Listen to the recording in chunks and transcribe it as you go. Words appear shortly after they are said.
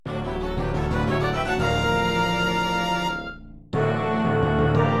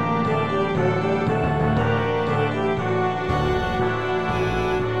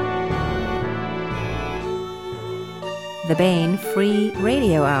the Baen Free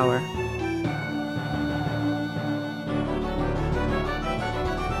Radio Hour.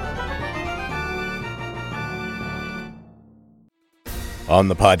 On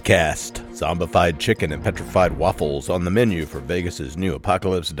the podcast, zombified chicken and petrified waffles on the menu for Vegas's new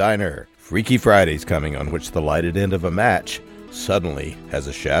Apocalypse Diner. Freaky Fridays coming, on which the lighted end of a match suddenly has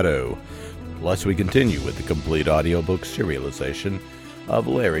a shadow. Plus, we continue with the complete audiobook serialization of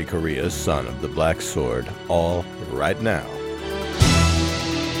Larry Correia's Son of the Black Sword, all right now.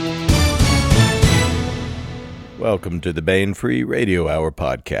 Welcome to the Baen Free Radio Hour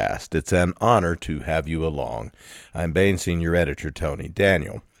podcast. It's an honor to have you along. I'm Baen Senior Editor Tony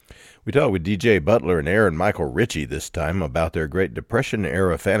Daniel. We talk with DJ Butler and Aaron Michael Ritchey this time about their Great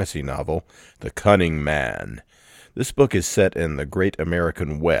Depression-era fantasy novel, The Cunning Man. This book is set in the Great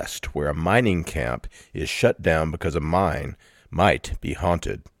American West, where a mining camp is shut down because a mine might be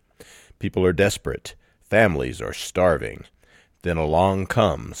haunted. People are desperate. Families are starving. Then along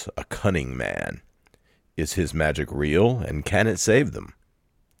comes a cunning man. Is his magic real, and can it save them?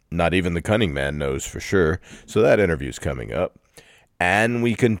 Not even the cunning man knows for sure, so that interview's coming up. And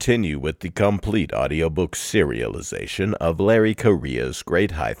we continue with the complete audiobook serialization of Larry Correia's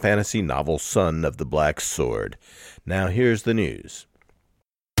great high fantasy novel, Son of the Black Sword. Now here's the news.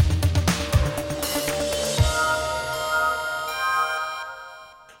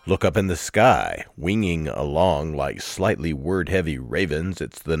 Look up in the sky, winging along like slightly word-heavy ravens.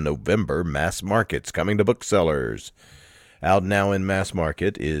 It's the November mass markets coming to booksellers. Out now in mass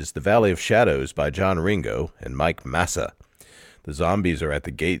market is The Valley of Shadows by John Ringo and Mike Massa. The zombies are at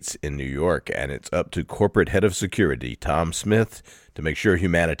the gates in New York, and it's up to corporate head of security, Tom Smith, to make sure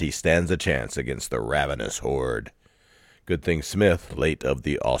humanity stands a chance against the ravenous horde. Good thing Smith, late of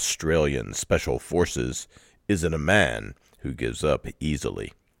the Australian Special Forces, isn't a man who gives up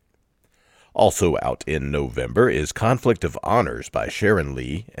easily. Also out in November is Conflict of Honors by Sharon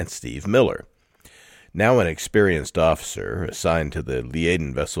Lee and Steve Miller. Now an experienced officer assigned to the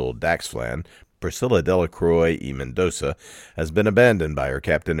Liaden vessel Daxflan, Priscilla Delacroix y Mendoza has been abandoned by her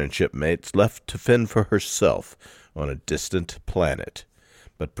captain and shipmates, left to fend for herself on a distant planet.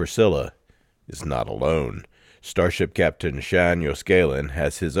 But Priscilla is not alone. Starship Captain Shan Yoskalin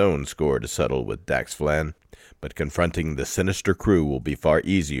has his own score to settle with Daxflan, but confronting the sinister crew will be far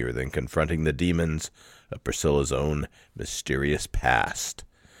easier than confronting the demons of Priscilla's own mysterious past.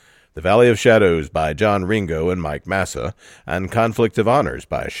 The Valley of Shadows by John Ringo and Mike Massa, and Conflict of Honors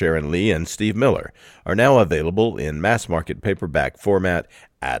by Sharon Lee and Steve Miller are now available in mass market paperback format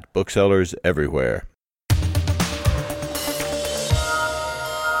at booksellers everywhere.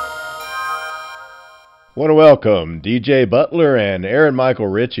 I want to welcome DJ Butler and Aaron Michael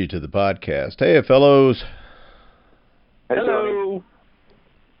Ritchey to the podcast. Hey, fellows. Hello.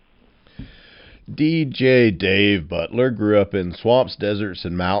 DJ Dave Butler grew up in swamps, deserts,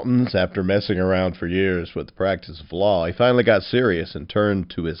 and mountains. After messing around for years with the practice of law, he finally got serious and turned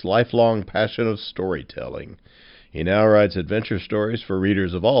to his lifelong passion of storytelling. He now writes adventure stories for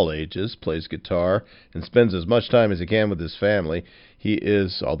readers of all ages, plays guitar, and spends as much time as he can with his family. He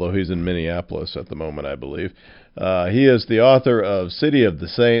is, although he's in Minneapolis at the moment, I believe, he is the author of City of the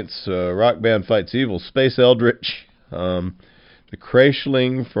Saints, Rock Band Fights Evil, Space Eldritch, The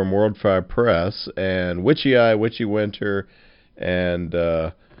Crashling from Worldfire Press, and Witchy Eye, Witchy Winter, and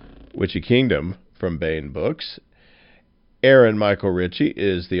Witchy Kingdom from Baen Books. Aaron Michael Ritchey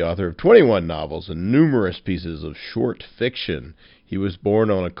is the author of 21 novels and numerous pieces of short fiction. He was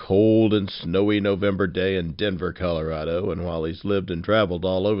born on a cold and snowy November day in Denver, Colorado, and while he's lived and traveled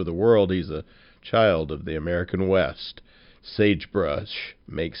all over the world, he's a child of the American West. Sagebrush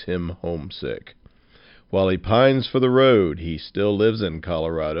makes him homesick. While he pines for the road, he still lives in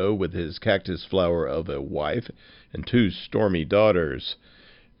Colorado with his cactus flower of a wife and 2 stormy daughters.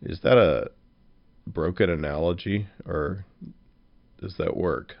 Is that a broken analogy, or does that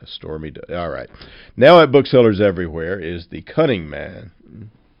work? A stormy all right. Now at booksellers everywhere is The Cunning Man.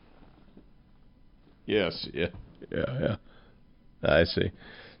 Yes, yeah. I see.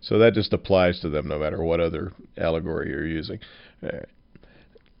 So that just applies to them no matter what other allegory you're using. All right.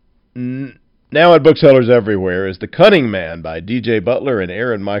 Now at booksellers everywhere is The Cunning Man by DJ Butler and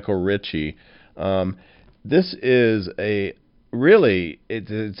Aaron Michael Ritchey. This is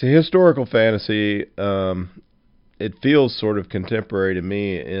it's a historical fantasy. It feels sort of contemporary to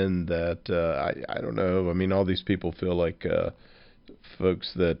me in that, I don't know, I mean, all these people feel like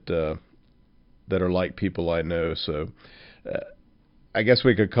folks that are like people I know, so I guess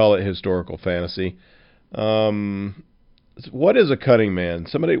we could call it historical fantasy. What is a cunning man?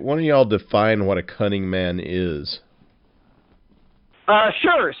 One of y'all define what a cunning man is.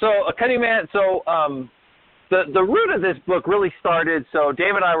 Sure. So a cunning man. So the root of this book really started, so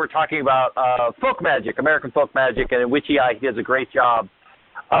Dave and I were talking about folk magic, American folk magic, and in Ritchey, he does a great job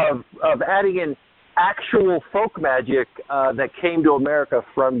of adding in actual folk magic that came to America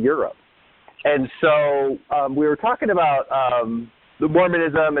from Europe. And so we were talking about the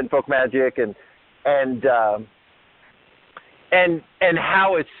Mormonism and folk magic and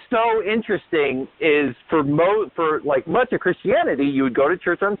how it's so interesting is for like much of Christianity, you would go to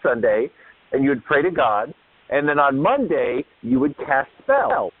church on Sunday and you would pray to God, and then on Monday you would cast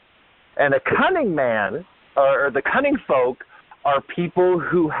spells. And a cunning man or the cunning folk are people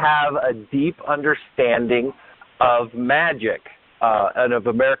who have a deep understanding of magic and of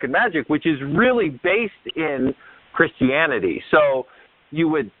American magic, which is really based in Christianity. So you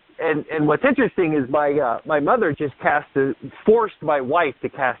would. And what's interesting is my mother just forced my wife to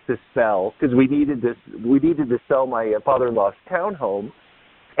cast this spell because we needed to sell my father-in-law's townhome,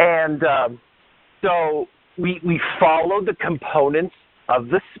 and so we followed the components of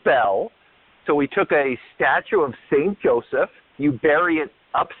the spell. So we took a statue of Saint Joseph, you bury it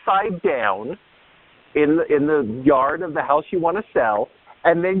upside down in the yard of the house you want to sell,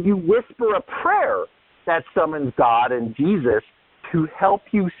 and then you whisper a prayer that summons God and Jesus to help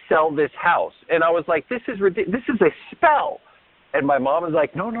you sell this house. And I was like, this is ridiculous. This is a spell. And my mom was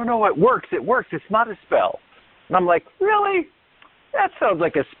like, no, it works. It's not a spell. And I'm like, really? That sounds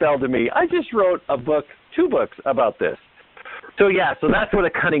like a spell to me. I just wrote a book, 2 books about this. So that's what a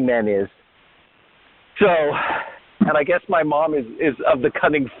cunning man is. So, and I guess my mom is of the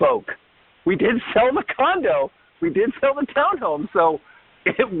cunning folk. We did sell the condo. We did sell the townhome. So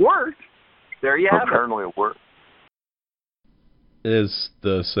it worked. There you have it. Apparently it worked. Is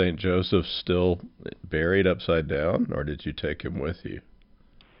the St. Joseph still buried upside down, or did you take him with you?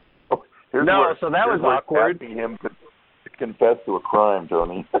 So that was awkward. Asking him to confess to a crime,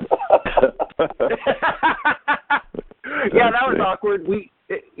 Tony. Yeah, that was awkward. We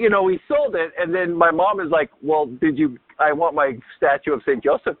sold it, and then my mom is like, well, I want my statue of St.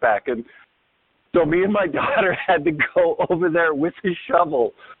 Joseph back. And so me and my daughter had to go over there with a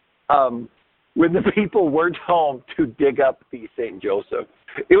shovel when the people weren't home to dig up the St. Joseph.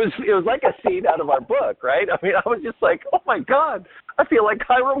 It was like a scene out of our book, right? I mean, I was just like, oh my God, I feel like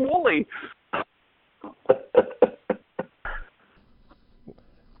Hiram Woolley.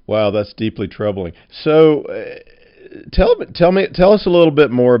 Wow, that's deeply troubling. So, tell us a little bit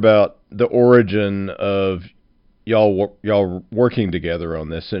more about the origin of y'all working together on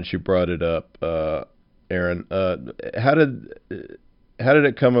this. Since you brought it up, Aaron, how did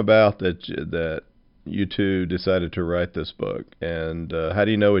it come about that you two decided to write this book, and how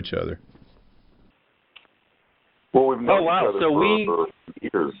do you know each other? Well, we've known each other for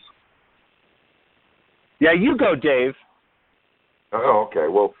years. Yeah, you go, Dave. Oh, okay.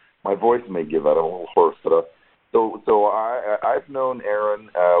 Well, my voice may give out a little hoarse, but so I've known Aaron.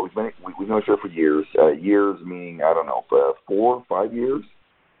 We've known each other for years. Years meaning, I don't know, 4 or 5 years.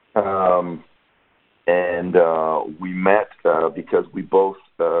 And we met because we both,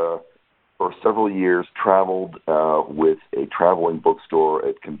 for several years, traveled with a traveling bookstore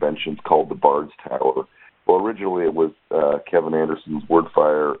at conventions called the Bard's Tower. Well, originally it was Kevin Anderson's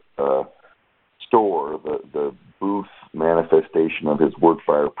Wordfire store, the booth manifestation of his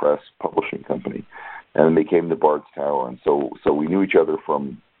Wordfire Press publishing company, and it became the Bard's Tower. And so we knew each other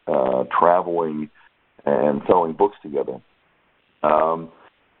from traveling and selling books together.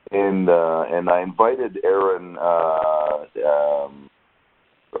 And I invited Aaron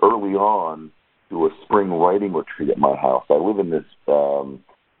early on to a spring writing retreat at my house. I live in this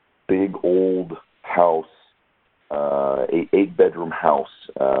big old house, 8-bedroom house,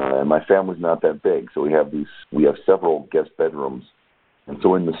 and my family's not that big, so we have several guest bedrooms. And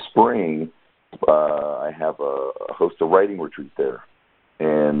so in the spring, I have host a writing retreat there,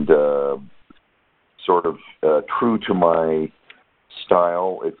 and sort of true to my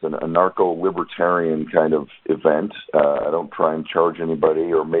style, it's an anarcho-libertarian kind of event. I don't try and charge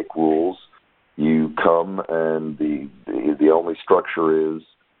anybody or make rules. You come, and the only structure is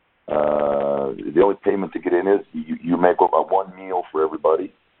the only payment to get in is you make one meal for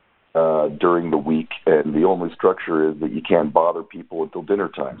everybody during the week, and the only structure is that you can't bother people until dinner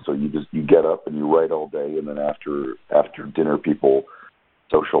time. So you get up and you write all day, and then after dinner, people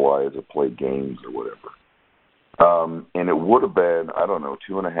socialize or play games or whatever. And it would have been, I don't know,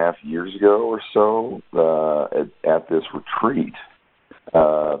 2.5 years ago or so at this retreat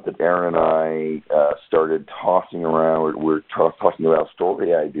that Aaron and I started tossing around. We were talking about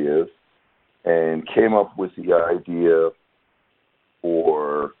story ideas and came up with the idea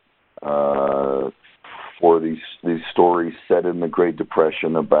for these stories set in the Great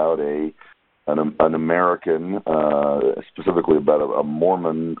Depression about a an American, specifically about a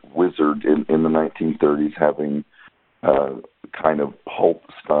Mormon wizard in the 1930s having kind of pulp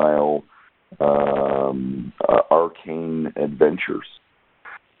style arcane adventures.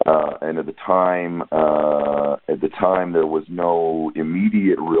 And at the time, there was no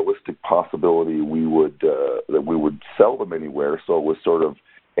immediate realistic possibility that we would sell them anywhere. So it was sort of,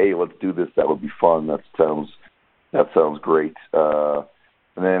 hey, let's do this. That would be fun. That sounds great.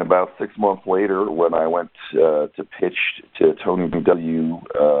 And then about 6 months later, when I went to pitch to Tony W.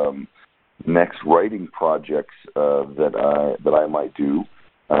 Next writing projects that I might do,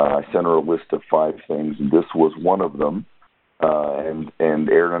 I sent her a list of 5 things, and this was one of them. And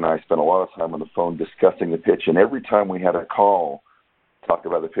Aaron and I spent a lot of time on the phone discussing the pitch, and every time we had a call, talk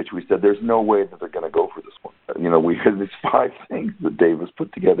about the pitch, we said, there's no way that they're going to go for this one. You know, we had these 5 things that Dave has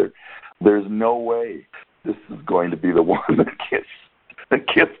put together. There's no way this is going to be the one that gets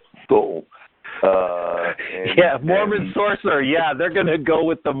sold. Mormon Sorcerer. Yeah, they're going to go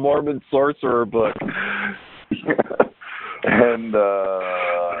with the Mormon Sorcerer book. Yeah. And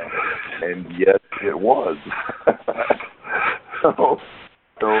yes, it was.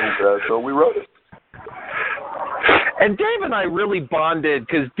 So we wrote it. And Dave and I really bonded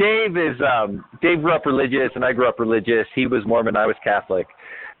because Dave grew up religious and I grew up religious. He was Mormon, I was Catholic.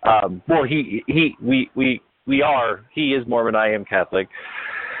 He is Mormon, I am Catholic.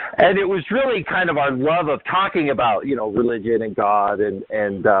 And it was really kind of our love of talking about, you know, religion and God and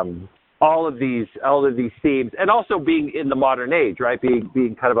all of these themes, and also being in the modern age, right?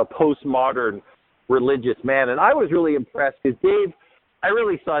 Being kind of a postmodern religious man. And I was really impressed because I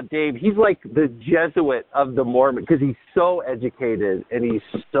really saw Dave, he's like the Jesuit of the Mormon because he's so educated and he's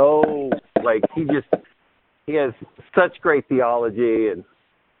so, like, he has such great theology. And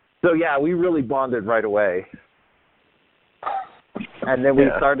so, yeah, we really bonded right away. And then we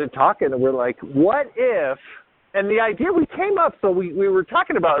started talking, and we're like, what if, and the idea we came up, so we were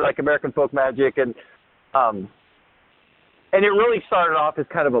talking about, like, American folk magic, and it really started off as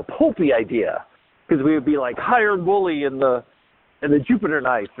kind of a pulpy idea, because we would be like Hired Woolley and the Jupiter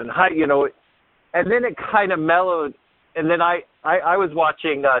knife, and and then it kind of mellowed, and then I was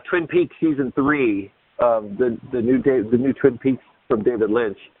watching Twin Peaks season 3, the new Twin Peaks from David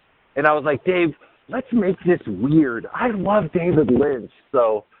Lynch, and I was like, Dave, let's make this weird. I love David Lynch,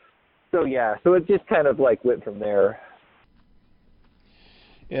 so it just kind of like went from there.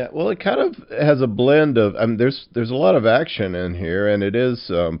 Yeah, well, it kind of has a blend of. I mean, there's a lot of action in here, and it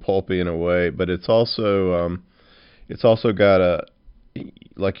is pulpy in a way, but it's also got a,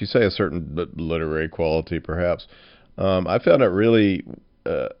 like you say, a certain literary quality, perhaps. I found it really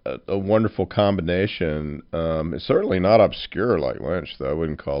a wonderful combination. It's certainly not obscure like Lynch, though. I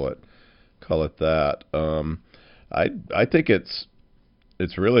wouldn't call it that. I think it's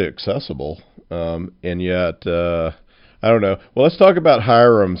really accessible, and yet I don't know. Well, let's talk about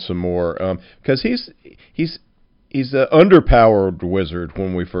Hiram some more, because he's an underpowered wizard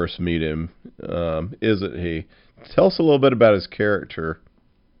when we first meet him, isn't he? Tell us a little bit about his character.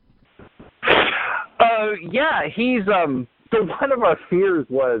 Yeah, he's so one of our fears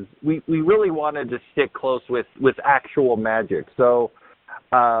was we really wanted to stick close with actual magic. So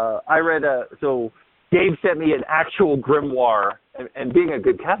I read so Dave sent me an actual grimoire, and being a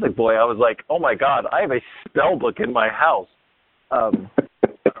good Catholic boy, I was like, oh my God, I have a spell book in my house.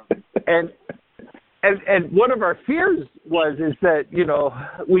 And one of our fears is that, you know,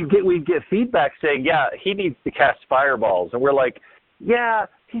 we'd get feedback saying, yeah, he needs to cast fireballs. And we're like, yeah,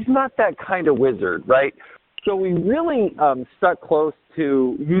 he's not that kind of wizard, right? So we really stuck close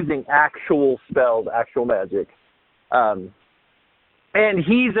to using actual spells, actual magic. And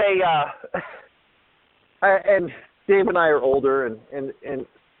he's and Dave and I are older and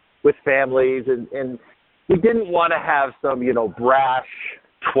with families, and we didn't want to have some, you know, brash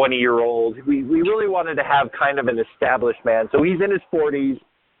 20-year-old. We really wanted to have kind of an established man. So he's in his 40s.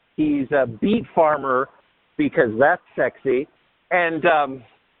 He's a beet farmer because that's sexy, and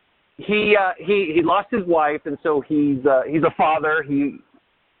he lost his wife, and so he's a father. He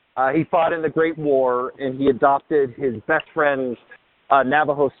fought in the Great War, and he adopted his best friend's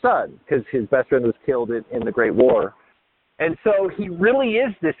Navajo son because his best friend was killed in the Great War. And so he really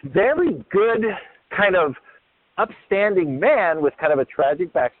is this very good kind of upstanding man with kind of a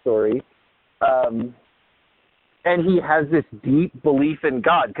tragic backstory. And he has this deep belief in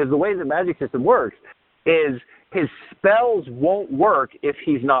God, because the way the magic system works is his spells won't work if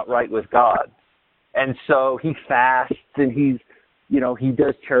he's not right with God. And so he fasts, and he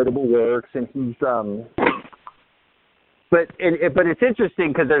does charitable works, and he's But it's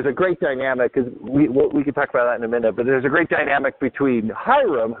interesting because there's a great dynamic, because we can talk about that in a minute, but there's a great dynamic between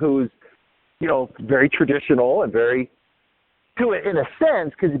Hiram, who's very traditional and very, in a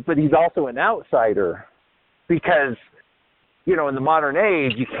sense, but he's also an outsider because, in the modern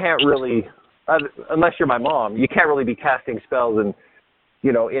age, you can't really, unless you're my mom, you can't really be casting spells in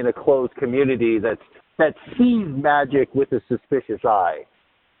a closed community that sees magic with a suspicious eye,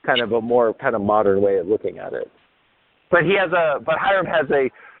 kind of a more kind of modern way of looking at it. But Hiram has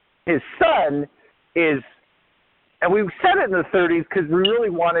his son is, and we said it in the 30s because we really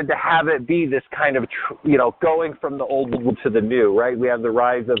wanted to have it be this kind of, going from the old world to the new, right? We have the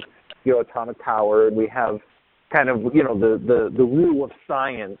rise of, atomic power, and we have kind of, the rule of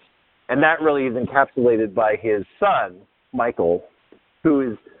science, and that really is encapsulated by his son, Michael,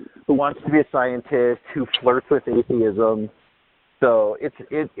 who wants to be a scientist, who flirts with atheism. So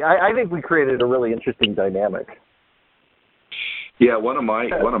I think we created a really interesting dynamic. Yeah, one of my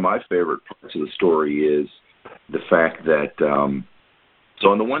favorite parts of the story is the fact that so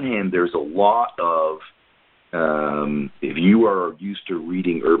on the one hand, there's a lot of if you are used to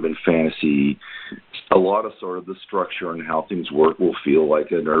reading urban fantasy, a lot of sort of the structure and how things work will feel like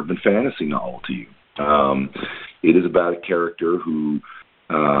an urban fantasy novel to you. It is about a character who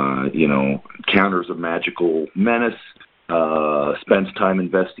counters a magical menace, spends time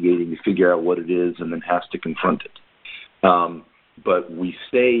investigating to figure out what it is, and then has to confront it. But we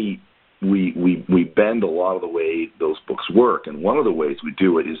bend a lot of the way those books work, and one of the ways we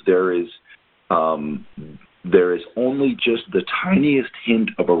do it is there is only just the tiniest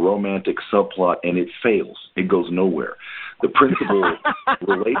hint of a romantic subplot, and it fails. It goes nowhere. The principal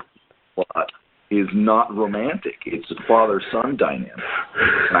relationship plot is not romantic. It's a father-son dynamic,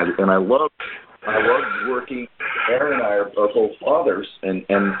 and I love working. Aaron and I are both fathers, and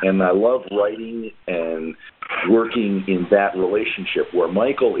I love writing and working in that relationship where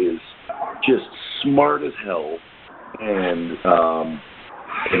Michael is just smart as hell and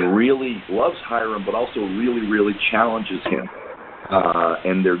really loves Hiram, but also really, really challenges him.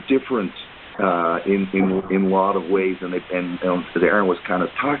 And they're different in a lot of ways. And as Aaron was kind of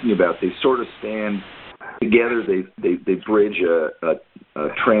talking about, they sort of stand together. They bridge a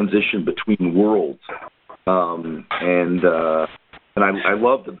transition between worlds. And I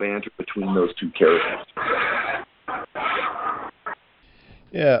love the banter between those two characters.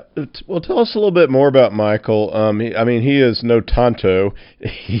 Yeah, well, tell us a little bit more about Michael. He is no Tonto.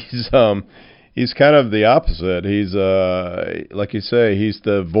 He's kind of the opposite. He's like you say, he's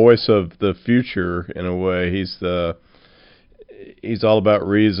the voice of the future in a way. He's all about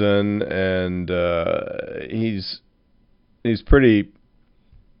reason, and he's pretty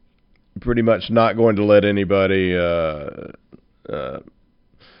much not going to let anybody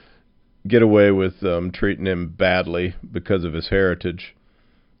get away with treating him badly because of his heritage.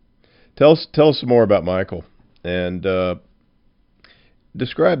 Tell us some more about Michael, and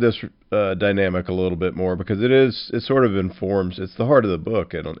describe this dynamic a little bit more, because it sort of informs. It's the heart of the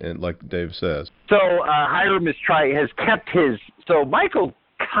book, and like Dave says. So Hiram has kept his. So Michael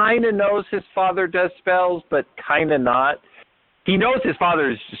kind of knows his father does spells, but kind of not. He knows his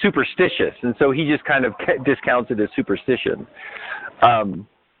father is superstitious, and so he just kind of discounts it as superstition.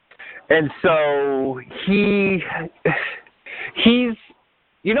 And so he's.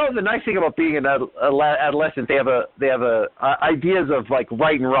 The nice thing about being an adolescent, they have ideas of like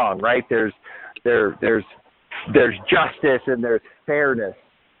right and wrong, right? There's justice and there's fairness,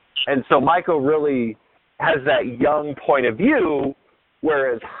 and so Michael really has that young point of view,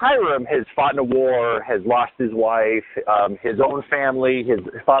 whereas Hiram has fought in a war, has lost his wife, his own family. His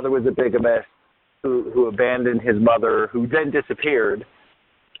father was a bigamist who abandoned his mother, who then disappeared,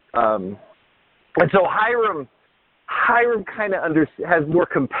 and so Hiram kind of has more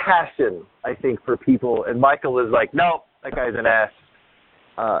compassion, I think, for people, and Michael is like, no, that guy's an ass.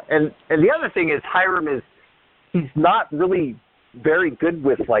 And the other thing is he's not really very good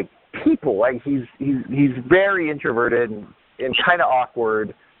with like people. Like he's very introverted and kind of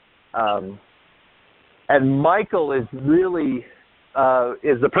awkward. And Michael is really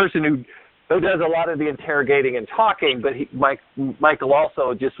is the person who does a lot of the interrogating and talking, but Michael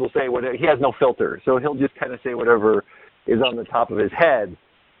also just will say whatever. He has no filter, so he'll just kind of say whatever is on the top of his head,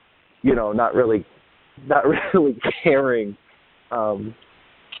 not really caring.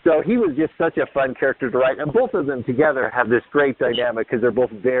 So he was just such a fun character to write, and both of them together have this great dynamic because they're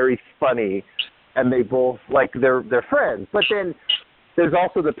both very funny, and they both they're friends. But then there's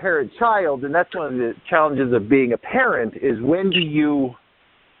also the parent-child, and that's one of the challenges of being a parent is when do you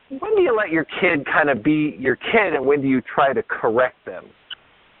let your kid kind of be your kid, and when do you try to correct them?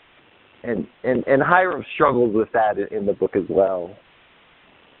 And Hiram struggles with that in the book as well.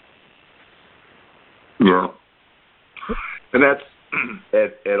 Yeah, and that's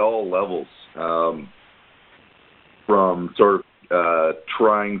at all levels. from sort of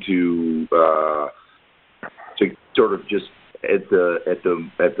trying to sort of just at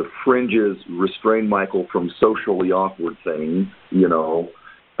the fringes restrain Michael from socially awkward things,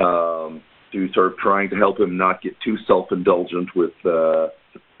 to sort of trying to help him not get too self-indulgent with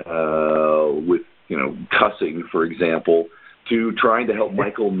cussing, for example, to trying to help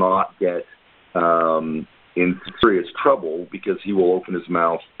Michael not get in serious trouble because he will open his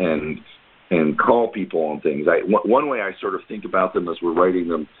mouth and call people on things. One way I sort of think about them as we're writing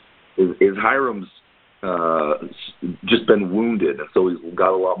them is Hiram's just been wounded, and so he's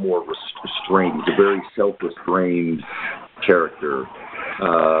got a lot more restraint. He's a very self-restrained character,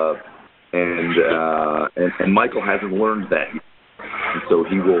 and Michael hasn't learned that, and so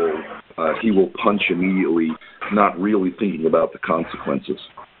he will punch immediately, not really thinking about the consequences.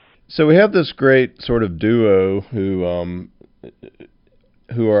 So we have this great sort of duo who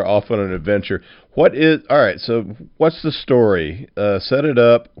are off on an adventure. All right, so what's the story? Set it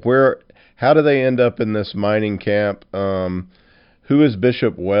up. How do they end up in this mining camp? Who is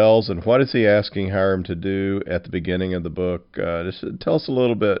Bishop Wells, and what is he asking Hiram to do at the beginning of the book? Just tell us a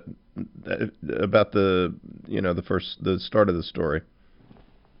little bit about the start of the story.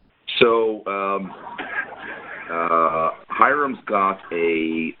 So Hiram's got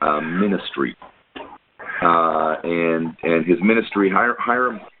a ministry, and his ministry,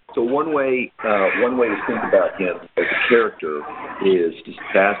 Hiram. So one way to think about him as a character is to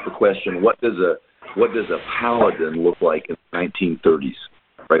ask the question: what does a paladin look like in the 1930s?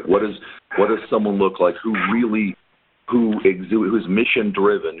 Right? What does someone look like who's mission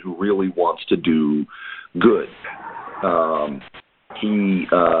driven, who really wants to do good? He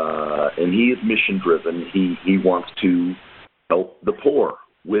is mission driven. He wants to help the poor,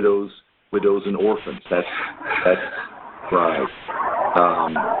 widows and orphans. That's right.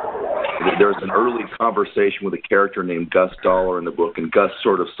 There's an early conversation with a character named Gus Dollar in the book, and Gus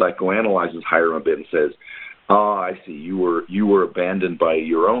sort of psychoanalyzes Hiram a bit and says, I see, you were abandoned by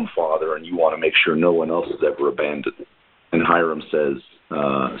your own father, and you want to make sure no one else is ever abandoned. And Hiram says,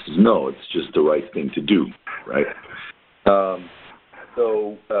 no, it's just the right thing to do, right?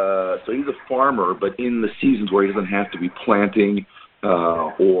 So he's a farmer, but in the seasons where he doesn't have to be planting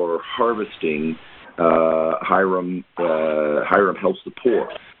or harvesting, Hiram helps the poor.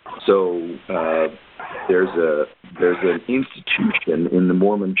 So there's an institution in the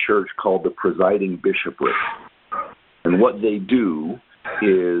Mormon Church called the Presiding Bishopric, and what they do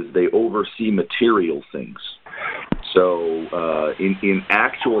is they oversee material things. So in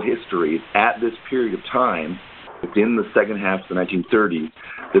actual history, at this period of time, within the second half of the 1930s,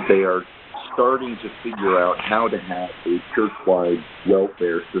 that they are starting to figure out how to have a church-wide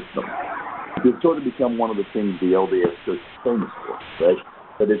welfare system. It's sort of become one of the things the LDS Church is famous for, right?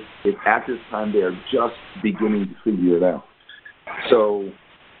 But it's at this time they are just beginning to figure it out. So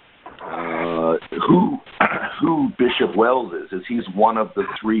who Bishop Wells is he's one of the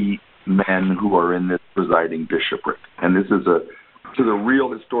three men who are in this presiding bishopric. And this is a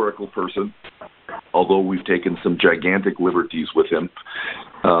real historical person, although we've taken some gigantic liberties with him,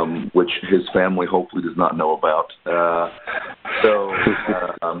 which his family hopefully does not know about.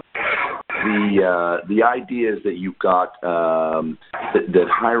 The idea is that you've got that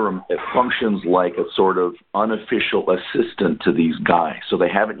Hiram functions like a sort of unofficial assistant to these guys. So they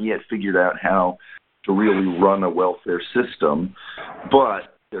haven't yet figured out how to really run a welfare system,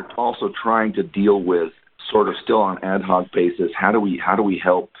 but they're also trying to deal with, sort of still on ad hoc basis, how do we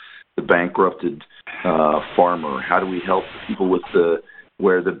help the bankrupted farmer? How do we help people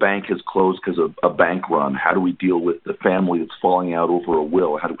where the bank has closed because of a bank run? How do we deal with the family that's falling out over a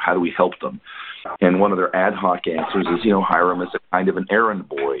will? How do we help them? And one of their ad hoc answers is, Hiram is a kind of an errand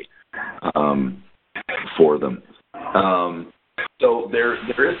boy for them. So there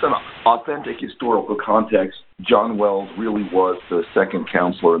is some authentic historical context. John Wells really was the second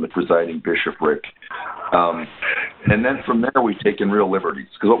counselor in the presiding bishopric. And then from there, we've taken real liberties.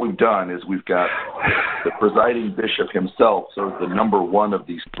 Because what we've done is we've got the presiding bishop himself, so the number one of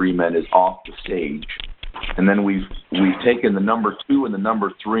these three men is off the stage. And then we've taken the number two and the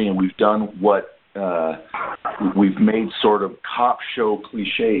number three, and we've done what we've made sort of cop show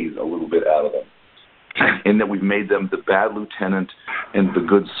cliches a little bit out of them. In that we've made them the bad lieutenant and the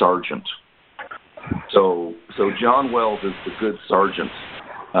good sergeant. So John Wells is the good sergeant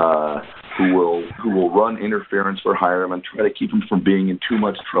who will run interference for Hiram and try to keep him from being in too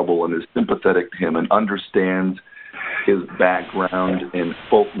much trouble, and is sympathetic to him and understands his background in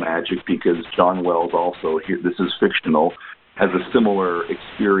folk magic, because John Wells also, this is fictional, has a similar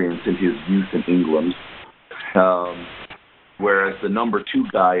experience in his youth in England. whereas the number 2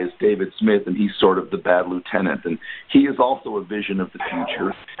 guy is David Smith, and he's sort of the bad lieutenant. And he is also a vision of the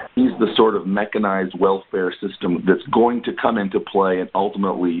future. He's the sort of mechanized welfare system that's going to come into play and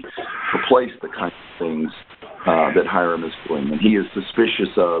ultimately replace the kind of things that Hiram is doing. And he is suspicious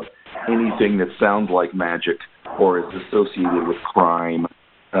of anything that sounds like magic or is associated with crime,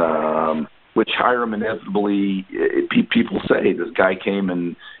 which Hiram inevitably, people say this guy came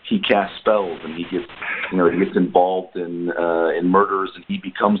and he casts spells and he gets involved in murders and he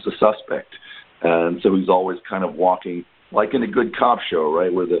becomes the suspect. And so he's always kind of walking like in a good cop show,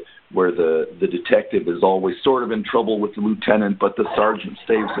 right, where the detective is always sort of in trouble with the lieutenant, but the sergeant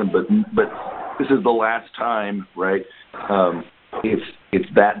saves him. But this is the last time, right? It's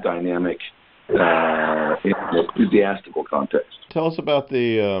that dynamic in an ecclesiastical context. Tell us about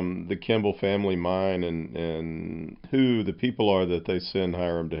the Kimball family mine and who the people are that they send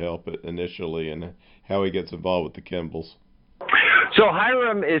Hiram to help it initially, and how he gets involved with the Kimbells. So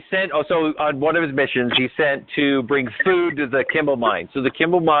Hiram is sent. So on one of his missions, he's sent to bring food to the Kimball mine. So the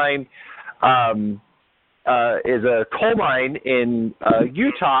Kimball mine is a coal mine in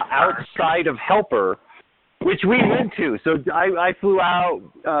Utah, outside of Helper, which we went to. So I flew out,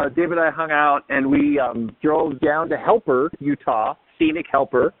 David and I hung out, and we drove down to Helper, Utah, scenic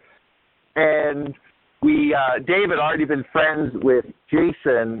Helper. And David had already been friends with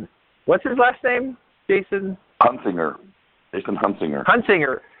Jason. What's his last name? Jason? Hunsinger. Jason Hunsinger.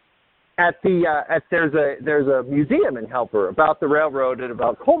 Hunsinger. There's a museum in Helper about the railroad and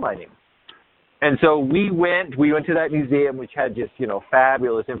about coal mining. And so we went to that museum, which had just,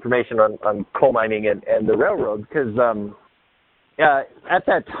 fabulous information on coal mining and the railroad, because at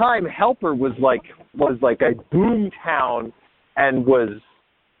that time Helper was like a boom town and was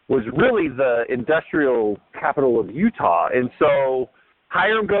really the industrial capital of Utah. And so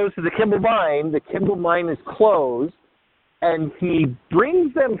Hiram goes to the Kimball mine. The Kimball mine is closed, and he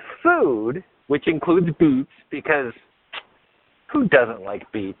brings them food, which includes beets, because who doesn't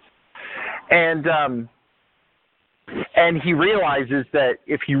like beets? And he realizes that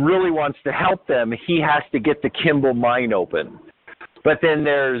if he really wants to help them, he has to get the Kimball mine open. But then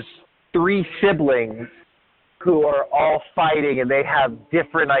there's 3 siblings who are all fighting, and they have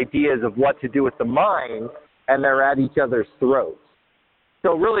different ideas of what to do with the mine, and they're at each other's throats.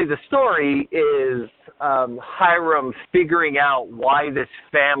 So really the story is Hiram figuring out why this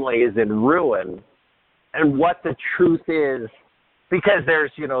family is in ruin and what the truth is, because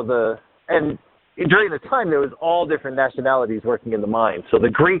there's, and during the time there was all different nationalities working in the mine. So the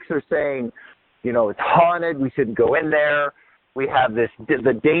Greeks are saying, it's haunted, we shouldn't go in there. We have the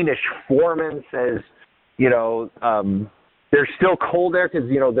Danish foreman says, there's still coal there because,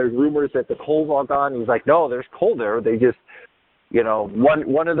 there's rumors that the coal's all gone. He's like, no, there's coal there. They just,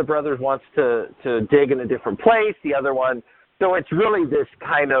 one of the brothers wants to dig in a different place, the other one. So it's really this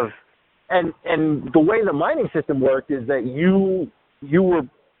kind of, and the way the mining system worked is that you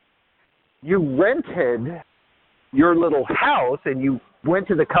rented your little house and you went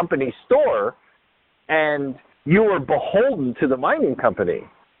to the company store and you were beholden to the mining company.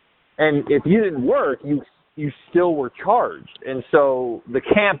 And if you didn't work, you still were charged. And so the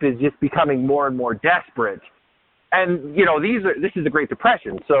camp is just becoming more and more desperate. And, this is the Great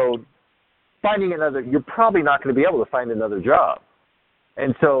Depression. So you're probably not going to be able to find another job.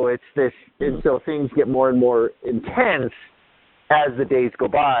 And so so things get more and more intense as the days go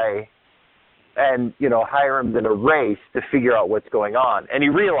by. And, Hiram's in a race to figure out what's going on. And he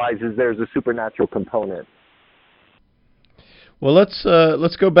realizes there's a supernatural component. Well, let's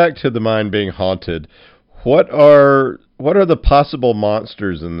go back to the mine being haunted. What are the possible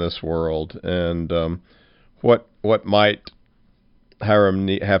monsters in this world, and what might Hiram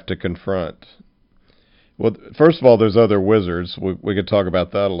have to confront? Well, first of all, there's other wizards. We could talk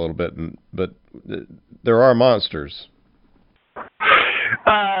about that a little bit, but there are monsters.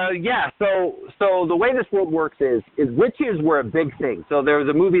 Yeah. So the way this world works is witches were a big thing. So there was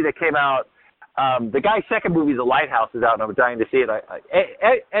a movie that came out. The guy's second movie, The Lighthouse, is out, and I'm dying to see it.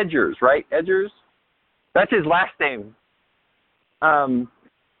 Edgers, right? Edgers? That's his last name.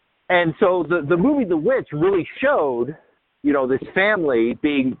 And so the movie The Witch really showed, this family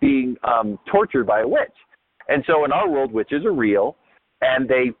being tortured by a witch. And so in our world, witches are real, and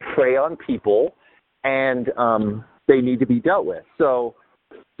they prey on people, and they need to be dealt with. So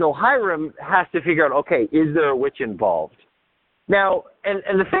Hiram has to figure out, okay, is there a witch involved? Now,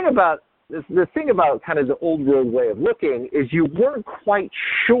 and the thing about kind of the old world way of looking is you weren't quite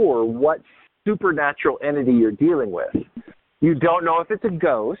sure what supernatural entity you're dealing with. You don't know if it's a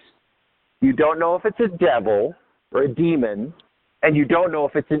ghost, you don't know if it's a devil or a demon, and you don't know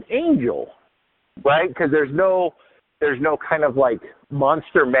if it's an angel, right? Because there's no there's no kind of like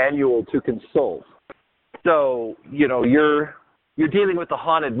monster manual to consult. So, you're dealing with a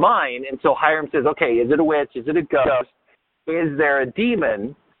haunted mine, and so Hiram says, okay, is it a witch? Is it a ghost? Is there a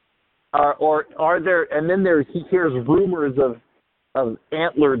demon? Or are there? And then he hears rumors of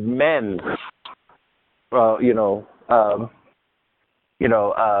antlered men, running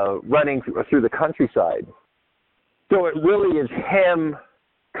through the countryside. So it really is him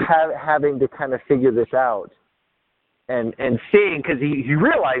having to kind of figure this out and seeing, because he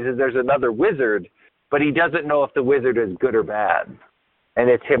realizes there's another wizard, but he doesn't know if the wizard is good or bad. And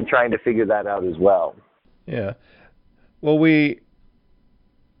it's him trying to figure that out as well. Yeah. Well, we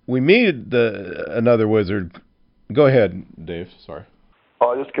meet another wizard. Go ahead, Dave. Sorry.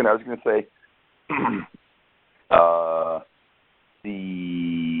 Oh, I was going to say,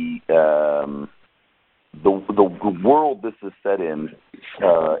 the world this is set in,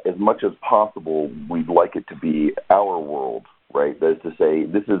 as much as possible, we'd like it to be our world, right? That is to say,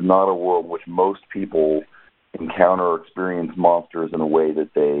 this is not a world which most people encounter or experience monsters in a way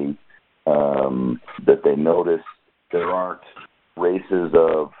that they notice. There aren't races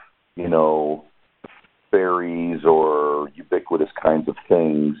of, fairies or ubiquitous kinds of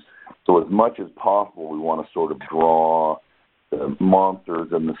things. So as much as possible, we want to sort of draw the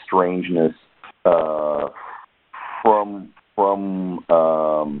monsters and the strangeness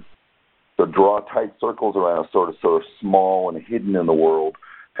so draw tight circles around sort of small and hidden in the world,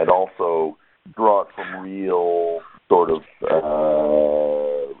 and also draw it from real sort of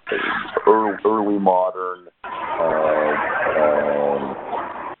early modern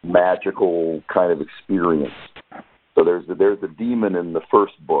magical kind of experience. So there's a demon in the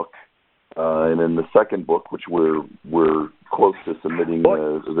first book, and in the second book, which we're close to submitting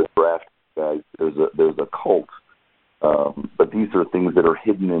the draft, there's a cult. But these are things that are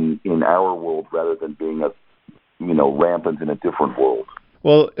hidden in our world rather than being rampant in a different world.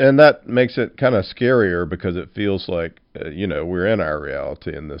 Well, and that makes it kind of scarier because it feels like we're in our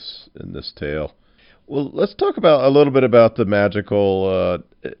reality in this tale. Well, let's talk a little bit about the magical.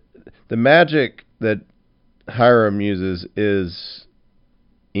 The magic that Hiram uses is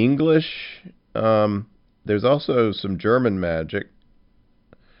English. There's also some German magic,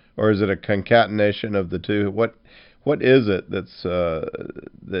 or is it a concatenation of the two? What is it that's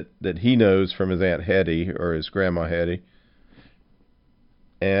that he knows from his Aunt Hetty or his Grandma Hetty?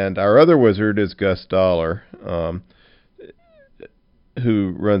 And our other wizard is Gus Dollar,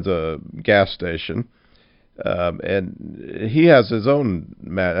 who runs a gas station. And he has his own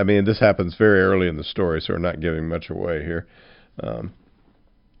this happens very early in the story, so we're not giving much away here.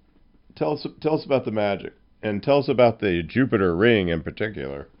 Tell us about the magic, and tell us about the Jupiter ring in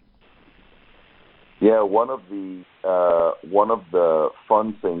particular. Yeah, one of the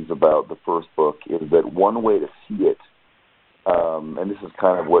fun things about the first book is that one way to see it, and this is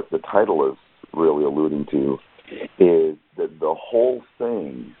kind of what the title is really alluding to, is that the whole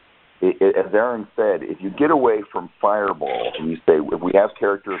thing, as Aaron said, if you get away from Fireball and you say, if we have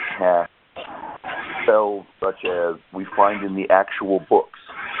characters cast spells such as we find in the actual books,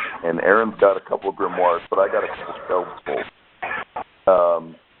 and Aaron's got a couple of grimoires, but I got a couple of spells full.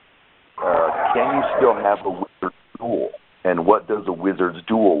 Can you still have a wizard's duel? And what does a wizard's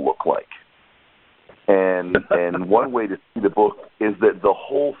duel look like? And one way to see the book is that the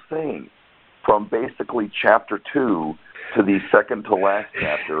whole thing, from basically chapter 2 to the second to last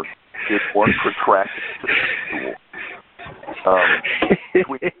chapter, is one protracted duel.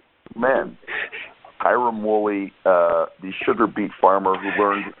 Between men, Hiram Woolley, the sugar beet farmer who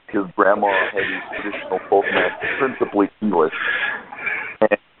learned his grandma Hetty's traditional folk magic, principally English,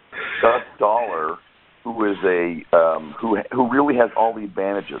 and Gus Dollar, who is who really has all the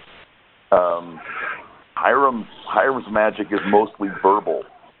advantages. Hiram's magic is mostly verbal.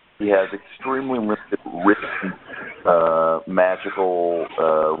 He has extremely limited written magical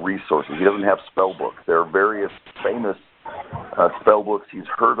resources. He doesn't have spell books. There are various famous spell books he's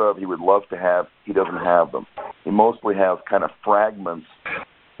heard of, he would love to have. He doesn't have them. He mostly has kind of fragments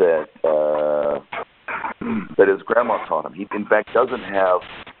that his grandma taught him. He, in fact, doesn't have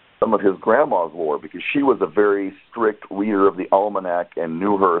some of his grandma's lore because she was a very strict reader of the almanac and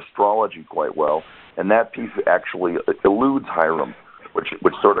knew her astrology quite well. And that piece actually eludes Hiram, which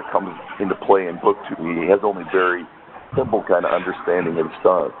sort of comes into play in book 2. He has only very simple kind of understanding of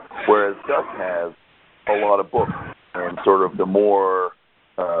stars, whereas Gus has a lot of books and sort of the more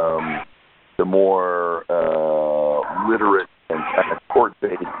literate and kind of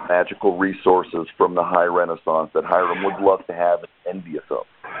court-based magical resources from the High Renaissance that Hiram would love to have and envious of.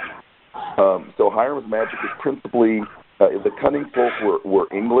 So Hiram's magic is principally, the cunning folk were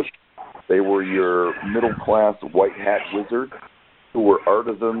English. They were your middle-class white hat wizards who were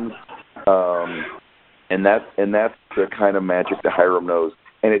artisans, and that's the kind of magic that Hiram knows.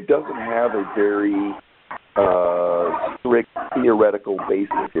 And it doesn't have a very strict theoretical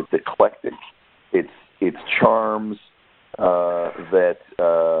basis. It's eclectic. It's charms that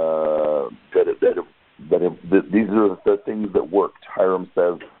these are the things that worked. Hiram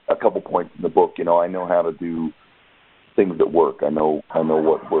says a couple points in the book. I know how to do things that work. I know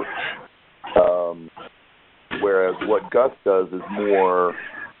what works. Whereas what Gus does is more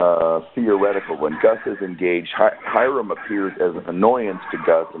theoretical. When Gus is engaged, Hiram appears as an annoyance to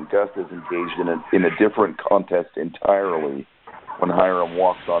Gus, and Gus is engaged in a different contest entirely when Hiram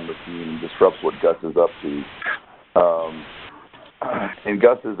walks on the scene and disrupts what Gus is up to. And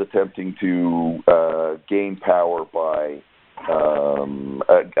Gus is attempting to gain power by,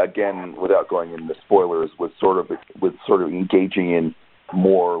 again, without going into spoilers, with sort of engaging in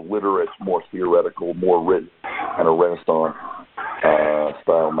more literate, more theoretical, more kind of Renaissance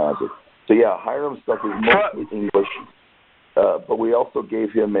style magic. So yeah, Hiram's stuff is mostly English, but we also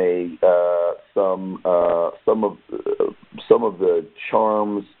gave him some of the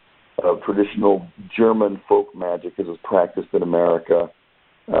charms of traditional German folk magic as was practiced in America.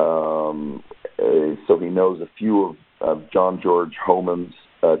 So he knows a few of John George Homann's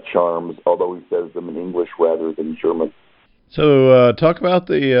charms, although he says them in English rather than German. So talk about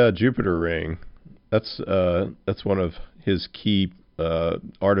the Jupiter ring. That's one of his key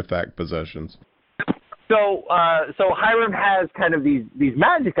artifact possessions. So Hiram has kind of these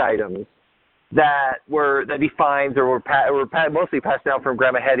magic items that he finds or were mostly passed down from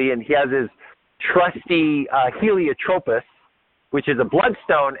Grandma Hetty, and he has his trusty Heliotropus, which is a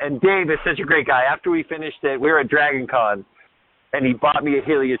bloodstone. And Dave is such a great guy. After we finished it, we were at Dragon Con, and he bought me a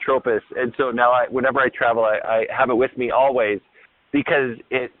Heliotropus. And so now whenever I travel, I have it with me always because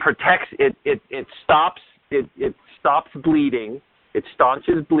it protects, it stops bleeding, it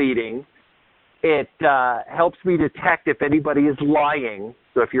staunches bleeding. It helps me detect if anybody is lying.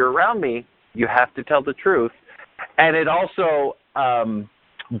 So if you're around me, you have to tell the truth. And it also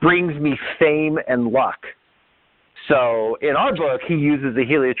brings me fame and luck. So in our book, he uses the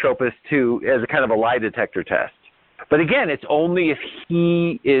Heliotropus as a kind of a lie detector test. But again, it's only if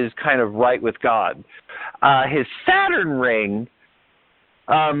he is kind of right with God. His Saturn ring,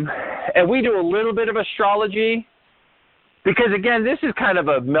 and we do a little bit of astrology, because again, this is kind of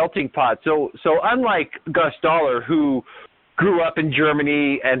a melting pot. So unlike Gus Dollar, who grew up in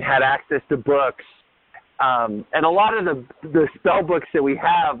Germany and had access to books, and a lot of the spell books that we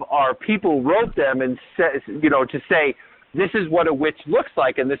have are people wrote them and to say this is what a witch looks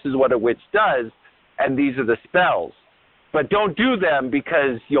like and this is what a witch does, and these are the spells. But don't do them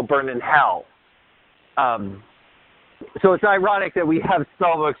because you'll burn in hell. So it's ironic that we have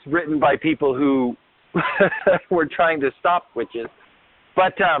spell books written by people who were trying to stop witches.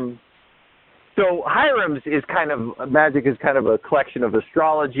 But so Hiram's magic is kind of a collection of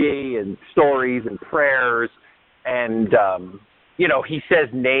astrology and stories and prayers, and he says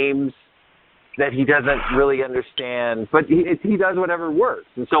names that he doesn't really understand, but he does whatever works.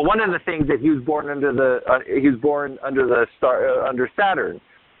 And so one of the things that he was born under Saturn,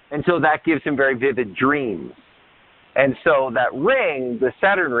 and so that gives him very vivid dreams. And so that ring, the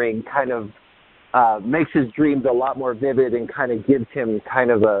Saturn ring, kind of makes his dreams a lot more vivid and kind of gives him kind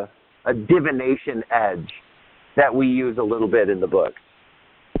of a divination edge that we use a little bit in the book.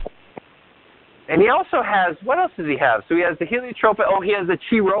 And he also has, what else does he have? So he has the Heliotrope. Oh, he has the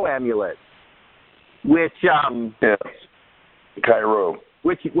Chi-Rho amulet, which yes, Chi-Rho.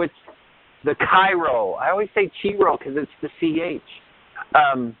 Which the Chi-Rho. I always say Chi-Rho because it's the CH.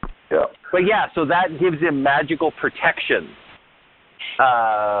 Yeah. But yeah, so that gives him magical protection.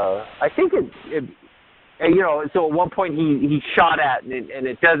 I think so at one point he shot at and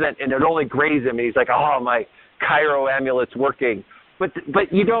it only grazed him, and he's like, oh, my Chi-Rho amulet's working. But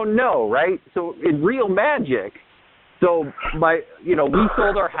you don't know, right? So in real magic, we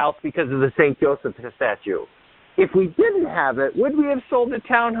sold our house because of the St. Joseph statue. If we didn't have it, would we have sold the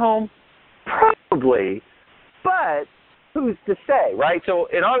townhome? Probably. But who's to say, right? So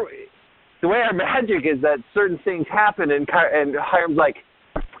the way our magic is that certain things happen, and Hiram's like,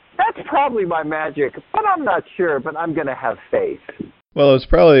 that's probably my magic, but I'm not sure, but I'm going to have faith. Well, it's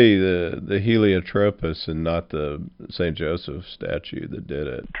probably the Heliotropus and not the St. Joseph statue that did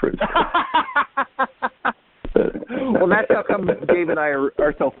it. Well, that's how come Dave and I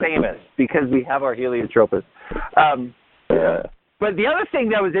are so famous, because we have our Heliotropus. Yeah. But the other thing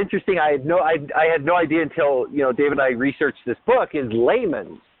that was interesting, I had no idea until Dave and I researched this book, is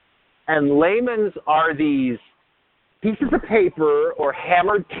lamens. And lamens are these pieces of paper or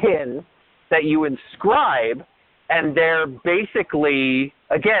hammered tin that you inscribe, and they're basically,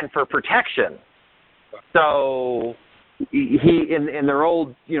 again, for protection. So he in their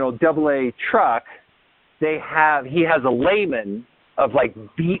old, AA truck, he has a layman of like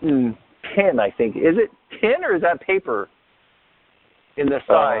beaten tin, I think. Is it tin or is that paper in the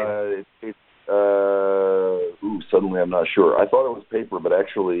side? Suddenly I'm not sure. I thought it was paper, but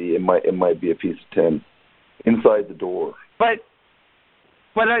actually it might be a piece of tin inside the door. But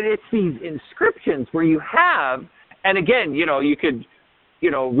it's these inscriptions where you have, and again, you could,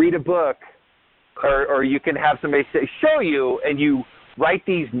 read a book, or you can have somebody show you, and you write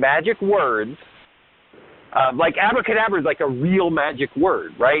these magic words. Like abracadabra is like a real magic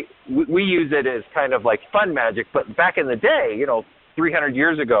word, right? We use it as kind of like fun magic, but back in the day, 300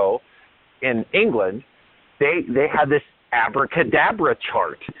 years ago in England, they had this abracadabra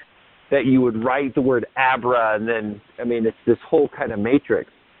chart that you would write the word abra, and then, it's this whole kind of matrix.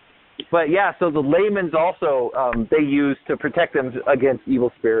 But yeah, so the layman's also, they use to protect them against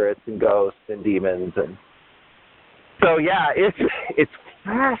evil spirits and ghosts and demons. And so yeah, it's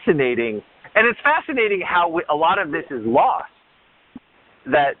fascinating. And it's fascinating how a lot of this is lost,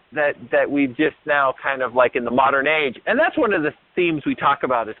 that we've just now kind of like in the modern age. And that's one of the themes we talk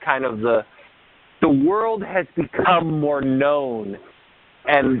about, is kind of the world has become more known,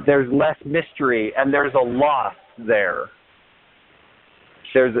 and there's less mystery, and there's a loss there.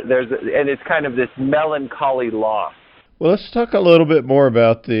 And it's kind of this melancholy loss. Well, let's talk a little bit more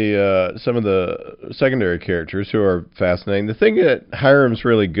about the some of the secondary characters who are fascinating. The thing that Hiram's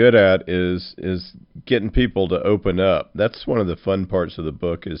really good at is getting people to open up. That's one of the fun parts of the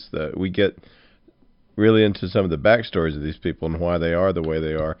book, is that we get really into some of the backstories of these people and why they are the way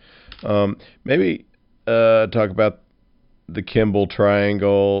they are. Maybe talk about the Kimball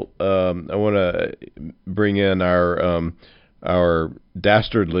Triangle. I want to bring in our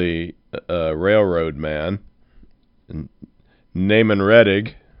dastardly railroad man, Naaman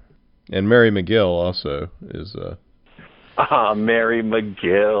Reddig, and Mary McGill also is. Mary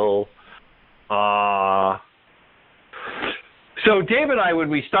McGill. So Dave and I, when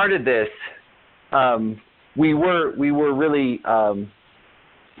we started this, we were really.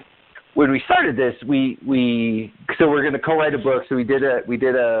 When we started this, so we're going to co-write a book. So we did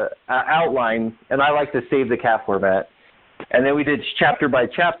a outline, and I like to save the cat format. And then we did chapter by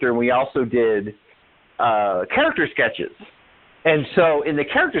chapter, and we also did character sketches. And so in the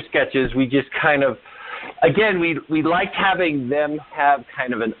character sketches, we just kind of, again, we liked having them have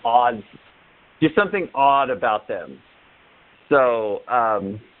kind of an odd, just something odd about them. So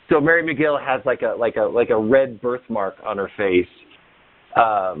Mary McGill has like a red birthmark on her face,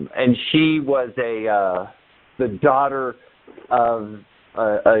 and she was the daughter of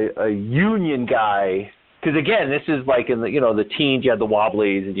a union guy. Because again, this is like in the teens, you had the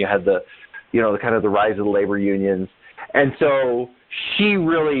Wobblies, and you had the kind of the rise of the labor unions, and so she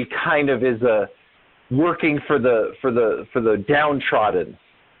really kind of is working for the downtrodden,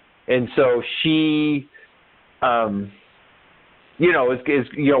 and so she,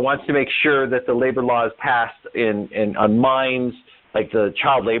 wants to make sure that the labor laws passed on mines, like the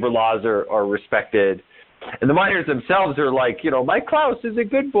child labor laws are respected. And the miners themselves are like, Mike Klaus is a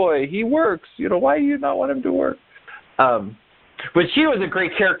good boy. He works. Why do you not want him to work? But she was a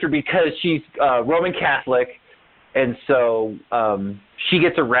great character because she's Roman Catholic. And so she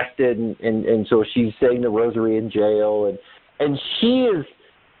gets arrested. And so she's saying the rosary in jail. And she is,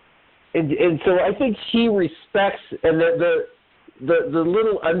 and so I think she respects, and the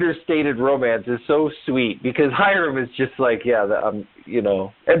little understated romance is so sweet, because Hiram is just like, and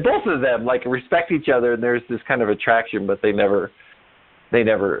both of them like respect each other, and there's this kind of attraction, but they never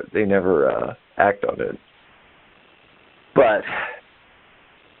act on it. But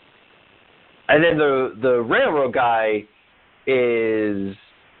and then the railroad guy is,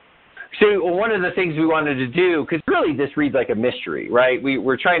 so one of the things we wanted to do, because really this reads like a mystery, right?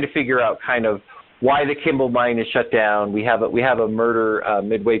 We're trying to figure out kind of why the Kimball mine is shut down. We have a murder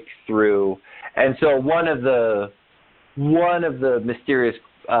midway through, and so one of the mysterious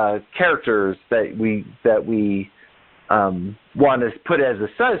characters that we want to put as a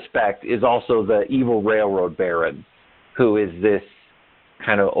suspect is also the evil railroad baron, who is this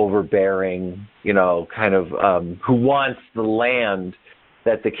kind of overbearing, kind of who wants the land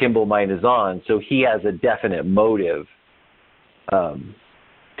that the Kimball mine is on. So he has a definite motive.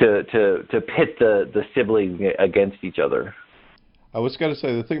 To pit the siblings against each other. I was going to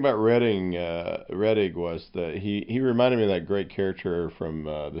say, the thing about Reddig was that he reminded me of that great character from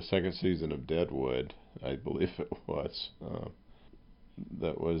the second season of Deadwood, I believe it was.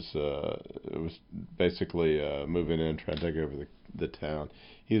 It was basically moving in, trying to take over the town.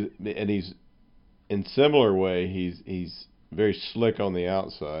 He's in similar way. He's very slick on the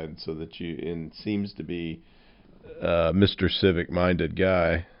outside, so that seems to be Mr. Civic-minded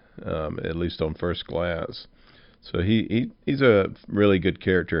guy, at least on first glance. So he's a really good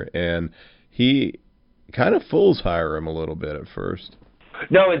character, and he kind of fools Hiram a little bit at first.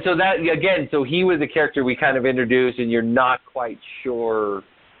 No, and so that again, so he was a character we kind of introduced, and you're not quite sure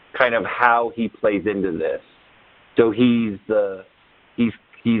kind of how he plays into this. So he's the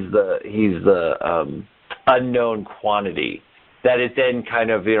unknown quantity that it then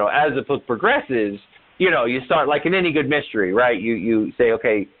kind of, as the book progresses, you start like in any good mystery, right? You say,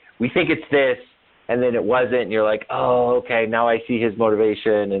 okay, we think it's this, and then it wasn't, and you're like, oh, okay, now I see his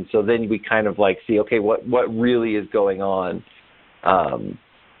motivation, and so then we kind of like see, okay, what really is going on,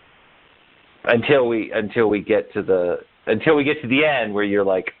 until we get to the end where you're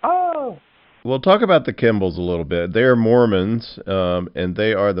like, oh. We'll talk about the Kimballs a little bit. They are Mormons, and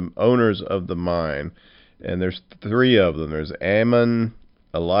they are the owners of the mine, and there's 3 of them. There's Ammon,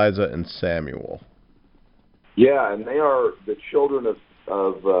 Eliza, and Samuel. Yeah, and they are the children of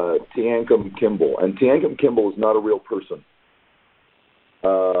Teancum Kimball, and Teancum Kimball is not a real person.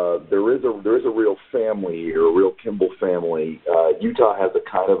 There is a real family here, a real Kimball family. Utah has a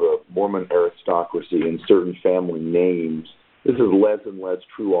kind of a Mormon aristocracy in certain family names. This is less and less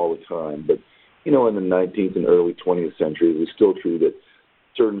true all the time, but in the 19th and early 20th century, it was still true that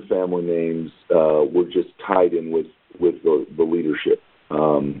certain family names were just tied in with the leadership,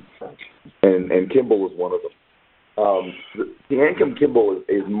 and Kimball is one of them. Teancum Kimball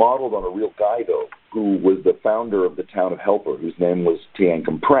is modeled on a real guy, though, who was the founder of the town of Helper, whose name was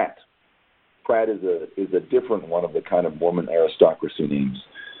Teancum Pratt. Pratt is a different one of the kind of Mormon aristocracy names,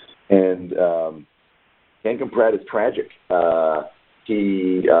 and Teancum Pratt is tragic.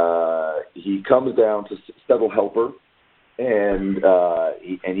 He comes down to settle Helper, and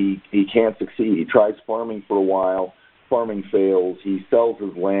he can't succeed. He tries farming for a while. Farming fails. He sells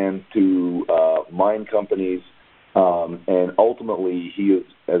his land to mine companies. And ultimately, he is,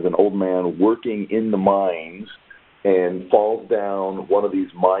 as an old man, working in the mines and falls down one of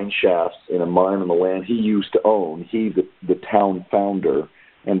these mine shafts in a mine on the land he used to own. He's the town founder,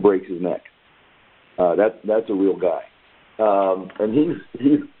 and breaks his neck. That's a real guy. And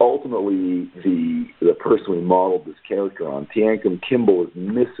he's ultimately the person we modeled this character on. Teancum Kimball is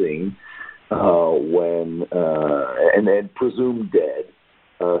missing and presumed dead.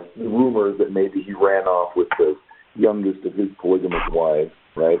 Rumors that maybe he ran off with the youngest of his polygamous wives,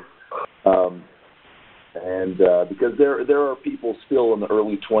 right? Because there are people still in the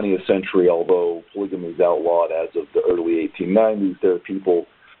early 20th century, although polygamy is outlawed as of the early 1890s, there are people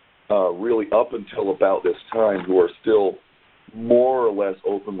really up until about this time who are still more or less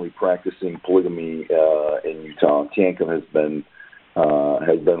openly practicing polygamy in Utah. Teancum has been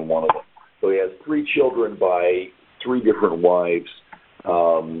one of them. So he has 3 children by 3 different wives.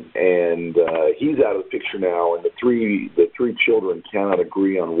 And he's out of the picture now, and the three children cannot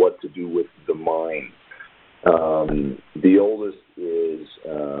agree on what to do with the mine. The oldest is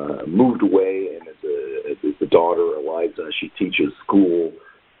moved away, and is the daughter Eliza. She teaches school,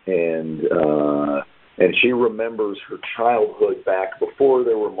 and she remembers her childhood back before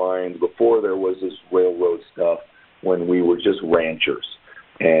there were mines, before there was this railroad stuff, when we were just ranchers,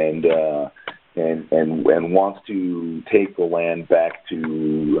 and wants to take the land back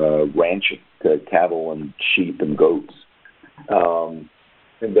to ranching, to cattle and sheep and goats.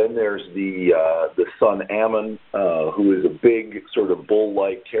 And then there's the son Ammon, who is a big sort of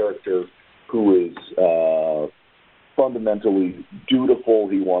bull-like character, who is fundamentally dutiful.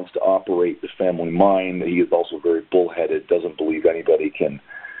 He wants to operate the family mine. He is also very bullheaded, doesn't believe anybody can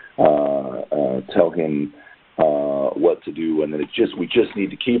tell him what to do, and then we just need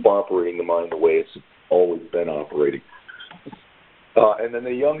to keep operating the mine the way it's always been operating. And then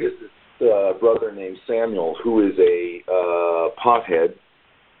the youngest is a brother named Samuel, who is a pothead,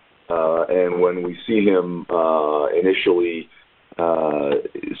 and when we see him initially,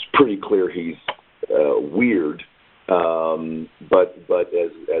 it's pretty clear he's weird, but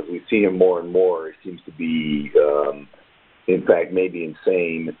as we see him more and more, he seems to be, in fact, maybe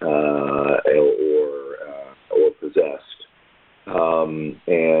insane or possessed,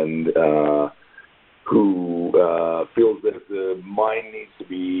 and who feels that the mine needs to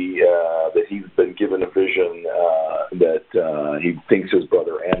be, that he's been given a vision that he thinks his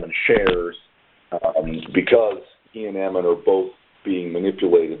brother Ammon shares, because he and Ammon are both being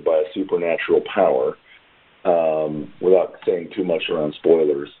manipulated by a supernatural power, without saying too much around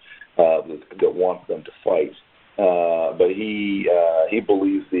spoilers, that wants them to fight. But he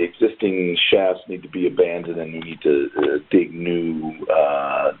believes the existing shafts need to be abandoned, and you need to dig new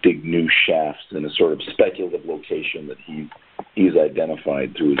shafts in a sort of speculative location that he's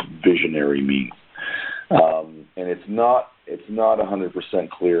identified through his visionary means. And it's not 100%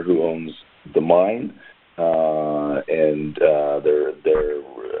 clear who owns the mine, and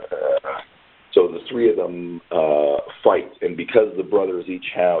so the three of them fight, and because the brothers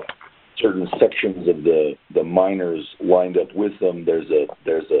each have certain sections of the miners lined up with them, there's a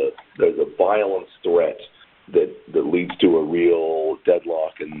violence threat that leads to a real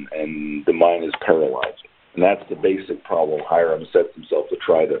deadlock, and the mine is paralyzed. And that's the basic problem Hiram sets himself to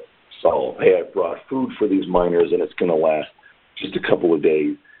try to solve. Hey, I've brought food for these miners, and it's going to last just a couple of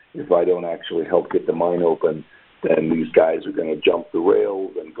days. If I don't actually help get the mine open, then these guys are going to jump the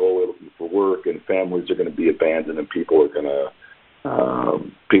rails and go looking for work, and families are going to be abandoned, and people are going to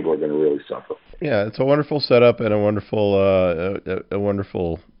really suffer. Yeah, it's a wonderful setup and a wonderful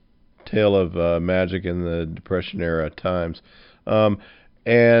tale of magic in the Depression era times.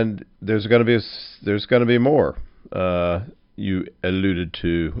 And there's going to be more. You alluded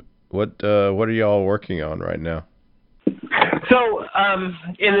to what are y'all working on right now? So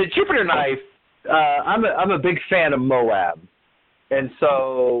in the Jupiter Knife, I'm a big fan of Moab, and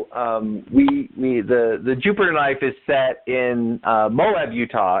so the Jupiter Knife is set in Moab,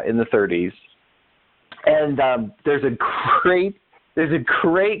 Utah, in the 30s, and there's a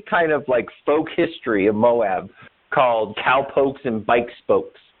great kind of like folk history of Moab called Cowpokes and Bike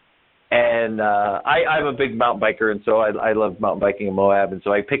Spokes. And I'm a big mountain biker, and so I love mountain biking in Moab, and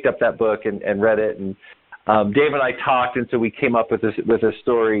so I picked up that book and read it, and Dave and I talked, and so we came up with a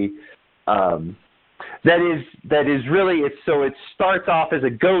story that is really, it starts off as a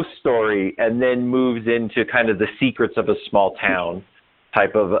ghost story and then moves into kind of the secrets of a small town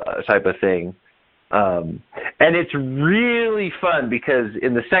type of thing. And it's really fun because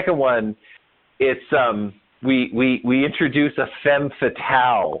in the second one, it's we introduce a femme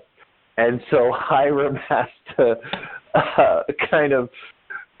fatale, and so Hiram has to kind of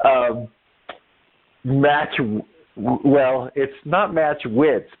match. Well, it's not match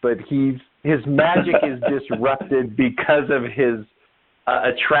wits, but his magic is disrupted because of his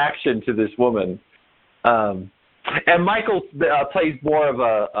attraction to this woman. And Michael plays more of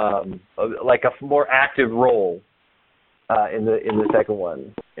a more active role in the second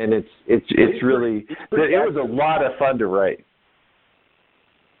one, and it's really it was a lot of fun to write.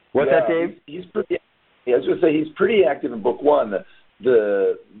 What's that, Dave? He's pretty. I was going to say he's pretty active in book one.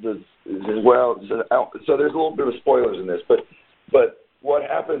 So there's a little bit of spoilers in this, but what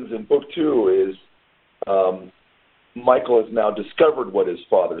happens in book two is Michael has now discovered what his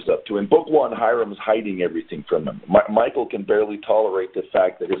father's up to. In book one, Hiram's hiding everything from him. Michael can barely tolerate the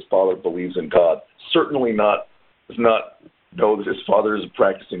fact that his father believes in God. Certainly does not know that his father is a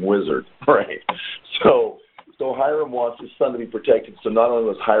practicing wizard, right? So Hiram wants his son to be protected. So not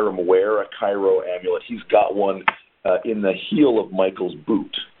only does Hiram wear a Cairo amulet, he's got one in the heel of Michael's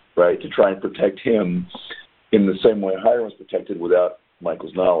boot, right, to try and protect him in the same way Hiram was protected without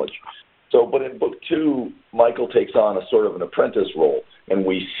Michael's knowledge. So, but in book two, Michael takes on a sort of an apprentice role, and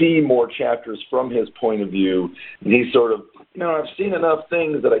we see more chapters from his point of view. And he's sort of, I've seen enough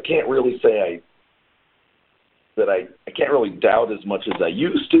things that I can't really say I can't really doubt as much as I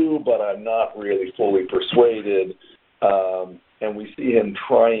used to, but I'm not really fully persuaded. And we see him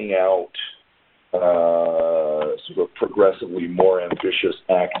trying out sort of progressively more ambitious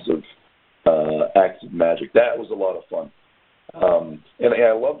acts of magic. That was a lot of fun. And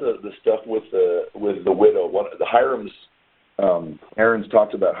I love the stuff with the widow. One of the Hiram's, Aaron's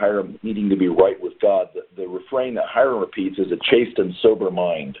talked about Hiram needing to be right with God. The refrain that Hiram repeats is a chaste and sober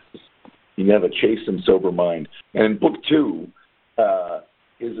mind. You can have a chaste and sober mind. And in book two, the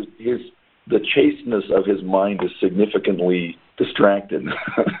chasteness of his mind is significantly distracted,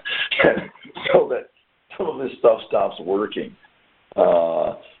 so that some of this stuff stops working.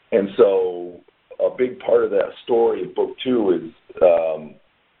 And so a big part of that story in book two is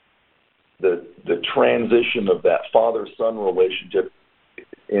the transition of that father-son relationship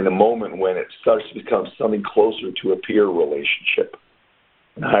in a moment when it starts to become something closer to a peer relationship.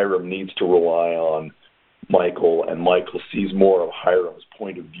 And Hiram needs to rely on Michael, and Michael sees more of Hiram's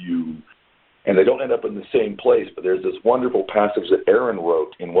point of view. And they don't end up in the same place, but there's this wonderful passage that Aaron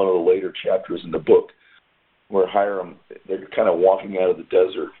wrote in one of the later chapters in the book where they're kind of walking out of the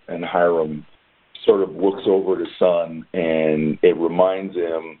desert, and Hiram sort of looks over at his son, and it reminds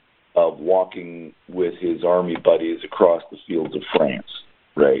him of walking with his army buddies across the fields of France,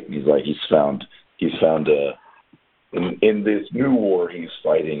 right? And he's like, he's found in this new war he's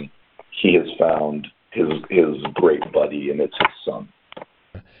fighting, he has found his great buddy, and it's his son.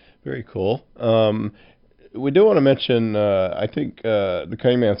 Very cool. We do want to mention, I think The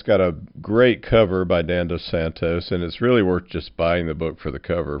Cunning Man's got a great cover by Dan Dos Santos, and it's really worth just buying the book for the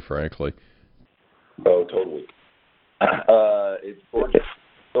cover, frankly. Oh, totally. It's gorgeous.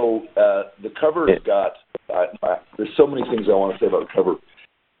 So the cover's got, there's so many things I want to say about the cover.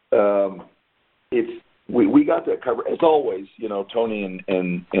 We got that cover, as always, Tony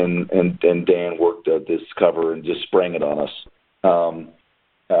and Dan worked at this cover and just sprang it on us.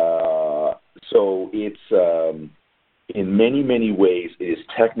 So it's, in many, many ways, it is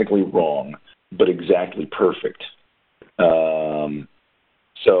technically wrong, but exactly perfect.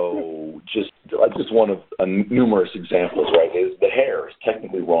 So just one of numerous examples, right, is the hair is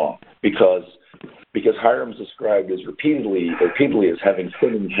technically wrong because Hiram's described as repeatedly as having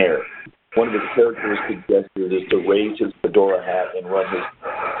thinning hair. One of his characteristic gestures is to raise his fedora hat and run his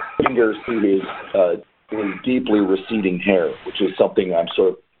fingers through his deeply receding hair, which is something I'm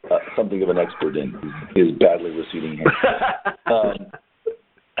sort of something of an expert in, is badly receding hair.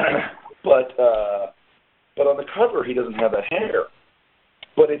 But on the cover, he doesn't have that hair.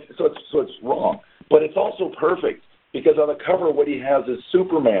 But it's wrong. But it's also perfect because on the cover, what he has is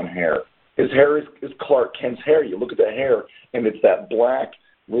Superman hair. His hair is Clark Kent's hair. You look at the hair, and it's that black,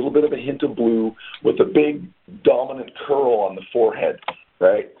 little bit of a hint of blue, with a big dominant curl on the forehead,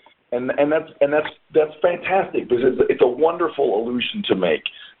 right? And that's fantastic because it's a wonderful illusion to make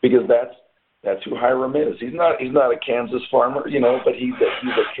because that's who Hiram is. He's not a Kansas farmer, but he's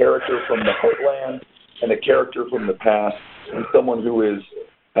a character from the heartland and a character from the past and someone who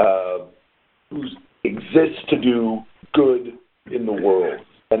exists to do good in the world.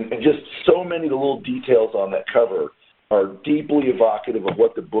 And just so many of the little details on that cover are deeply evocative of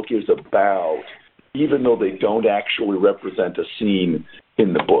what the book is about, even though they don't actually represent a scene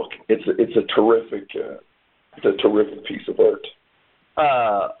in the book. It's a terrific piece of art.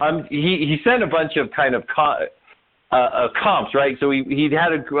 He sent a bunch of kind of comps, right? So he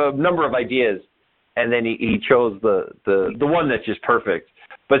had a number of ideas, and then he chose the one that's just perfect.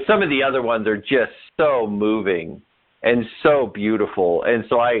 But some of the other ones are just so moving and so beautiful. And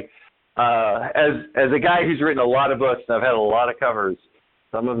so I, as a guy who's written a lot of books, and I've had a lot of covers,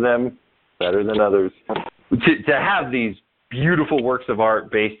 some of them better than others, to have these beautiful works of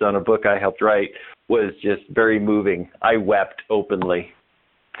art based on a book I helped write was just very moving. I wept openly.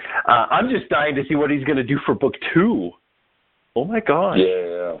 I'm just dying to see what he's going to do for book 2. Oh my God.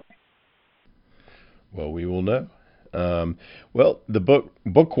 Yeah. Well, we will know. The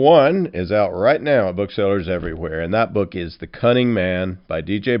book 1 is out right now at booksellers everywhere, and that book is The Cunning Man by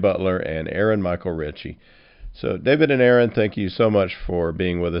D.J. Butler and Aaron Michael Ritchey. So, David and Aaron, thank you so much for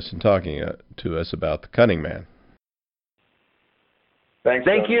being with us and talking to us about The Cunning Man. Thanks.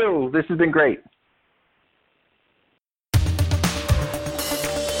 Thank you. This has been great.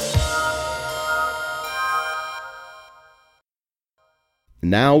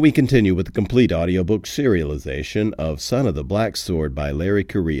 Now we continue with the complete audiobook serialization of Son of the Black Sword by Larry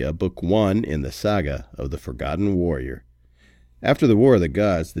Correia, Book 1 in the saga of the Forgotten Warrior. After the War of the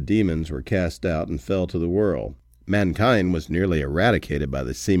Gods, the demons were cast out and fell to the world. Mankind was nearly eradicated by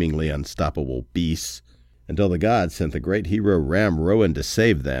the seemingly unstoppable beasts, until the gods sent the great hero Ram Rowan to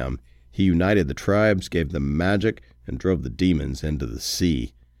save them. He united the tribes, gave them magic, and drove the demons into the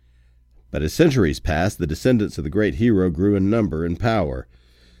sea. But as centuries passed, the descendants of the great hero grew in number and power.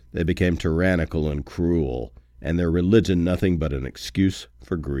 They became tyrannical and cruel, and their religion nothing but an excuse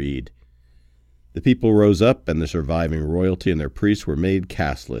for greed. The people rose up, and the surviving royalty and their priests were made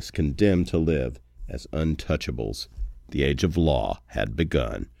casteless, condemned to live as untouchables. The age of law had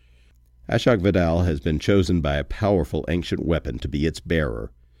begun. Ashok Vidal has been chosen by a powerful ancient weapon to be its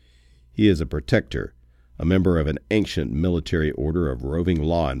bearer. He is a protector, a member of an ancient military order of roving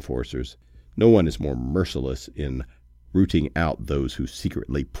law enforcers. No one is more merciless in rooting out those who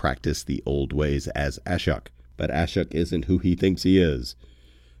secretly practice the old ways as Ashok. But Ashok isn't who he thinks he is.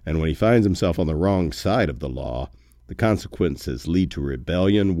 And when he finds himself on the wrong side of the law, the consequences lead to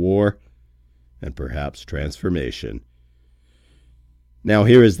rebellion, war, and perhaps transformation. Now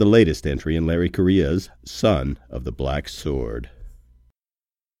here is the latest entry in Larry Correia's Son of the Black Sword.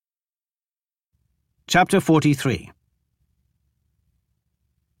 Chapter 43.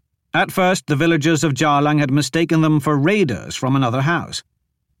 At first, the villagers of Jarlang had mistaken them for raiders from another house.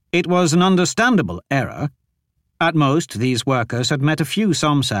 It was an understandable error. At most, these workers had met a few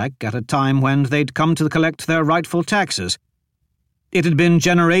Somsak at a time when they'd come to collect their rightful taxes. It had been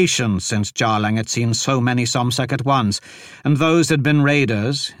generations since Jarlang had seen so many Somsak at once, and those had been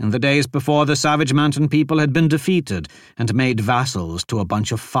raiders in the days before the Savage Mountain people had been defeated and made vassals to a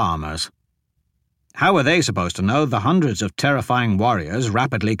bunch of farmers. How were they supposed to know the hundreds of terrifying warriors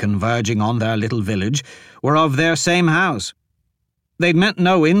rapidly converging on their little village were of their same house? They'd meant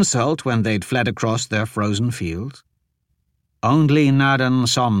no insult when they'd fled across their frozen fields. Only Nadan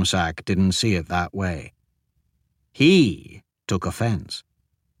Somsak didn't see it that way. He took offense,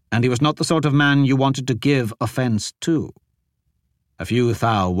 and he was not the sort of man you wanted to give offense to. A few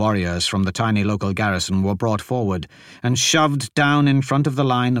Thau warriors from the tiny local garrison were brought forward and shoved down in front of the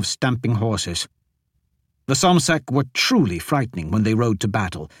line of stamping horses. The Somsak were truly frightening when they rode to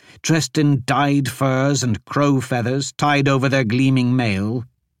battle, dressed in dyed furs and crow feathers tied over their gleaming mail.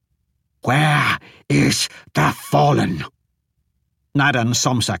 "Where is the fallen?" Nadan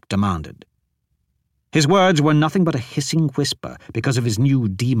Somsak demanded. His words were nothing but a hissing whisper because of his new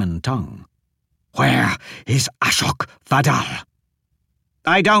demon tongue. "Where is Ashok Vadal?"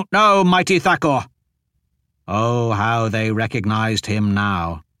 "I don't know, mighty Thakur." Oh, how they recognized him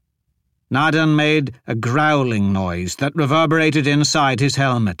now. Nadan made a growling noise that reverberated inside his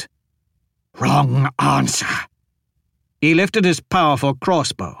helmet. "Wrong answer." He lifted his powerful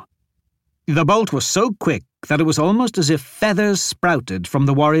crossbow. The bolt was so quick that it was almost as if feathers sprouted from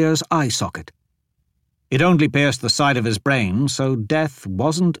the warrior's eye socket. It only pierced the side of his brain, so death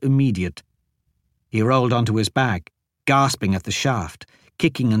wasn't immediate. He rolled onto his back, gasping at the shaft,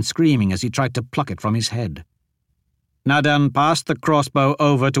 kicking and screaming as he tried to pluck it from his head. Nadan passed the crossbow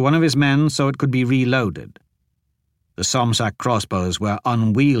over to one of his men so it could be reloaded. The Somsak crossbows were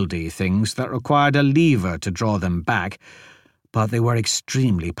unwieldy things that required a lever to draw them back, but they were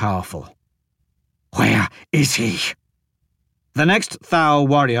extremely powerful. "Where is he?" The next Thau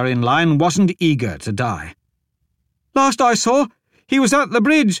warrior in line wasn't eager to die. "Last I saw, he was at the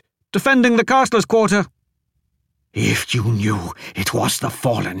bridge, defending the castler's quarter." "If you knew it was the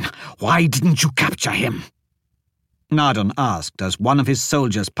fallen, why didn't you capture him?" Nadan asked as one of his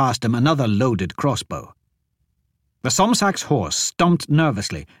soldiers passed him another loaded crossbow. The Somsak's horse stumped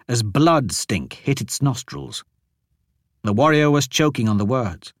nervously as blood stink hit its nostrils. The warrior was choking on the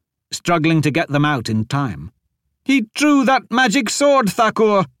words, struggling to get them out in time. "He drew that magic sword,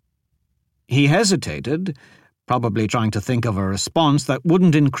 Thakur." He hesitated, probably trying to think of a response that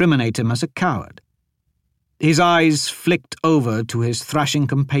wouldn't incriminate him as a coward. His eyes flicked over to his thrashing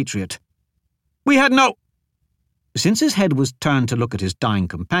compatriot. "We had no—" Since his head was turned to look at his dying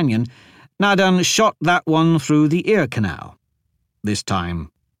companion, Nadan shot that one through the ear canal. This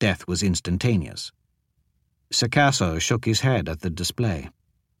time, death was instantaneous. Sakasso shook his head at the display.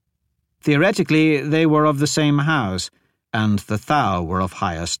 Theoretically, they were of the same house, and the Thau were of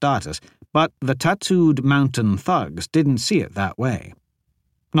higher status, but the tattooed mountain thugs didn't see it that way.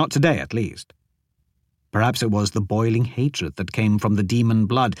 Not today, at least. Perhaps it was the boiling hatred that came from the demon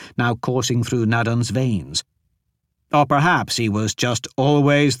blood now coursing through Nadan's veins. Or perhaps he was just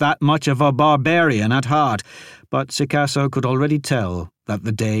always that much of a barbarian at heart, but Sakasso could already tell that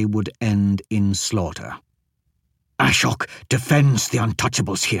the day would end in slaughter. "Ashok defends the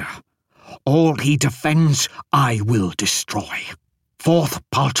untouchables here. All he defends, I will destroy. Fourth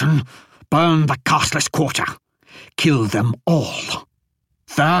Palton, burn the castless quarter. Kill them all.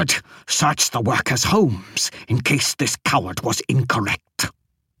 Third, search the workers' homes in case this coward was incorrect.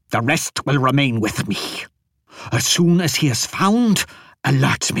 The rest will remain with me. As soon as he is found,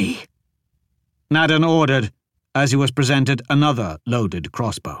 alert me." Nadan ordered, as he was presented another loaded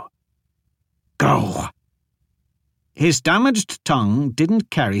crossbow. "Go." His damaged tongue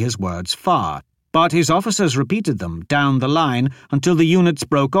didn't carry his words far, but his officers repeated them down the line until the units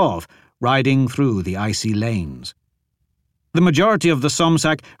broke off, riding through the icy lanes. The majority of the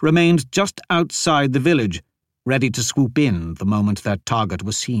Somsak remained just outside the village, ready to swoop in the moment their target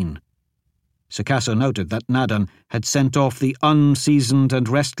was seen. Sakasso noted that Nadan had sent off the unseasoned and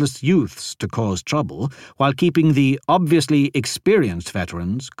restless youths to cause trouble, while keeping the obviously experienced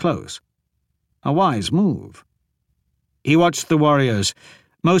veterans close. A wise move. He watched the warriors.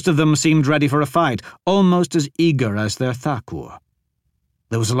 Most of them seemed ready for a fight, almost as eager as their Thakur.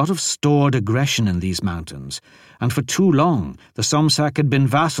 There was a lot of stored aggression in these mountains, and for too long the Somsak had been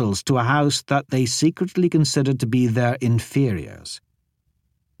vassals to a house that they secretly considered to be their inferiors.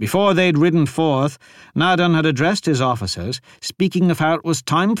 Before they'd ridden forth, Nadan had addressed his officers, speaking of how it was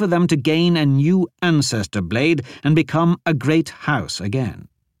time for them to gain a new ancestor blade and become a great house again.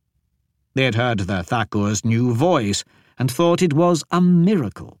 They had heard their Thakur's new voice and thought it was a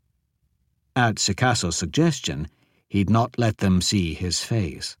miracle. At Sakasso's suggestion, he'd not let them see his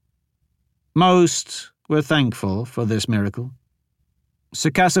face. Most were thankful for this miracle.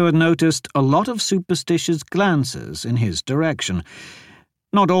 Sakasso had noticed a lot of superstitious glances in his direction.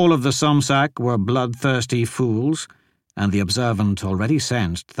 Not all of the Somsak were bloodthirsty fools, and the observant already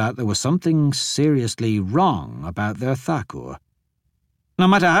sensed that there was something seriously wrong about their Thakur. No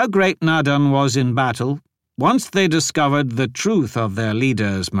matter how great Nadan was in battle, once they discovered the truth of their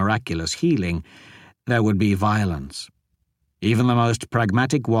leader's miraculous healing, there would be violence. Even the most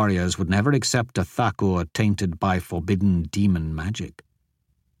pragmatic warriors would never accept a Thakur tainted by forbidden demon magic.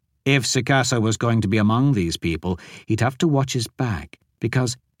 If Sikasa was going to be among these people, he'd have to watch his back,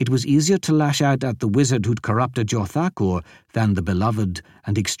 because it was easier to lash out at the wizard who'd corrupted your Thakur than the beloved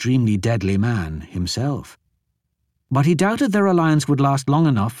and extremely deadly man himself. But he doubted their alliance would last long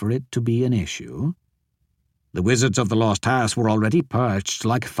enough for it to be an issue. The wizards of the Lost House were already perched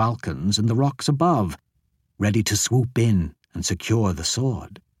like falcons in the rocks above, ready to swoop in and secure the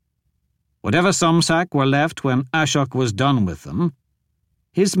sword. Whatever Somsak were left when Ashok was done with them,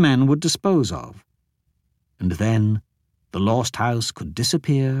 his men would dispose of. And then the Lost House could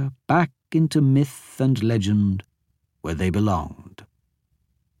disappear back into myth and legend where they belonged.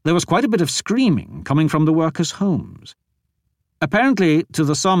 There was quite a bit of screaming coming from the workers' homes. Apparently, to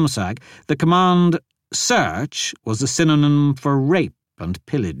the Somsak, the command search was a synonym for rape and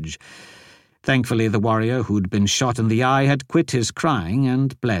pillage. Thankfully, the warrior who'd been shot in the eye had quit his crying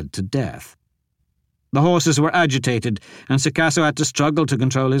and bled to death. The horses were agitated, and Sikasso had to struggle to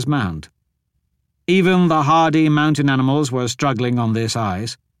control his mount. Even the hardy mountain animals were struggling on this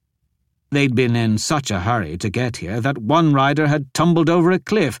ice. They'd been in such a hurry to get here that one rider had tumbled over a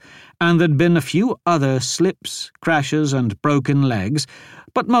cliff, and there'd been a few other slips, crashes, and broken legs,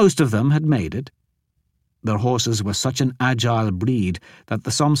 but most of them had made it. Their horses were such an agile breed that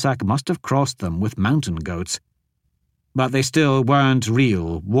the Somsak must have crossed them with mountain goats. But they still weren't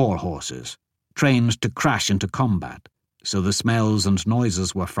real war horses, trained to crash into combat, so the smells and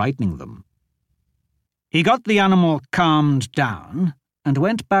noises were frightening them. He got the animal calmed down and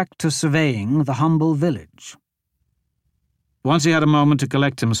went back to surveying the humble village. Once he had a moment to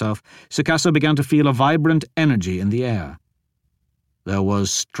collect himself, Sikasso began to feel a vibrant energy in the air. There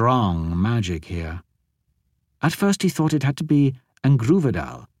was strong magic here. At first he thought it had to be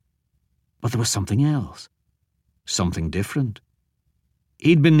Angruvedal, but there was something else, something different.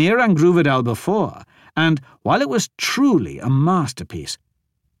 He'd been near Angruvedal before, and while it was truly a masterpiece,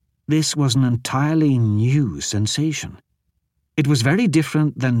 this was an entirely new sensation. It was very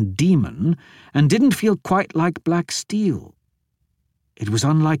different than demon, and didn't feel quite like black steel. It was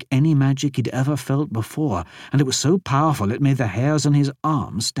unlike any magic he'd ever felt before, and it was so powerful it made the hairs on his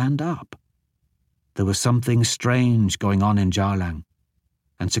arms stand up. There was something strange going on in Jarlang,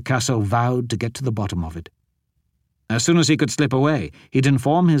 and Sikasso vowed to get to the bottom of it. As soon as he could slip away, he'd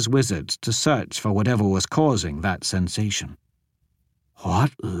inform his wizards to search for whatever was causing that sensation.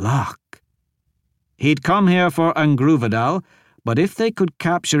 What luck! He'd come here for Angruvedal, but if they could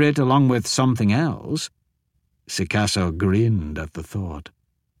capture it along with something else... Sikasso grinned at the thought.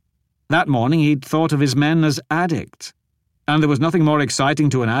 That morning he'd thought of his men as addicts, and there was nothing more exciting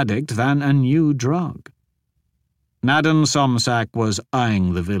to an addict than a new drug. Nadan Somsak was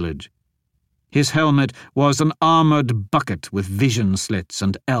eyeing the village. His helmet was an armoured bucket with vision slits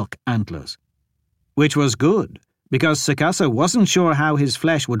and elk antlers, which was good, because Sikasso wasn't sure how his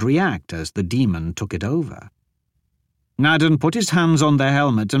flesh would react as the demon took it over. Nadan put his hands on the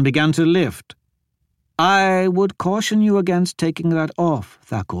helmet and began to lift. "I would caution you against taking that off,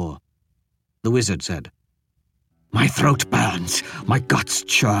 Thakur," the wizard said. "My throat burns, my guts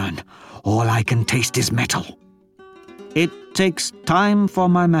churn. All I can taste is metal." "It takes time for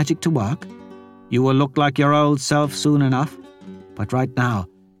my magic to work. You will look like your old self soon enough, but right now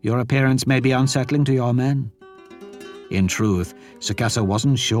your appearance may be unsettling to your men." In truth, Sikasso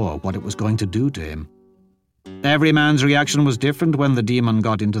wasn't sure what it was going to do to him. Every man's reaction was different when the demon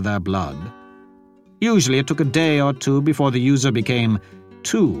got into their blood. Usually it took a day or two before the user became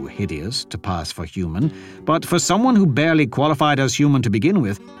too hideous to pass for human, but for someone who barely qualified as human to begin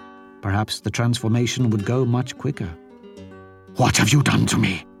with, perhaps the transformation would go much quicker. "What have you done to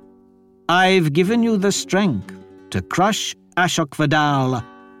me?" "I've given you the strength to crush Ashok Vidal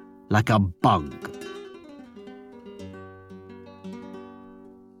like a bug."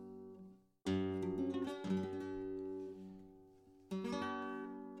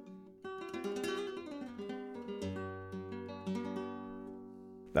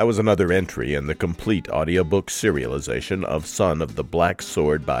 That was another entry in the complete audiobook serialization of Son of the Black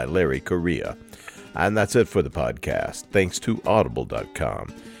Sword by Larry Correia. And that's it for the podcast. Thanks to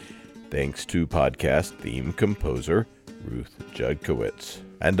Audible.com. Thanks to podcast theme composer Ruth Judkowitz.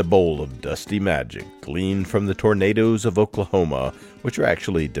 And a bowl of dusty magic gleaned from the tornadoes of Oklahoma, which are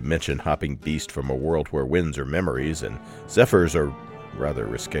actually dimension-hopping beasts from a world where winds are memories and zephyrs are rather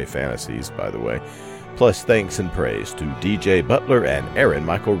risque fantasies, by the way. Plus thanks and praise to DJ Butler and Aaron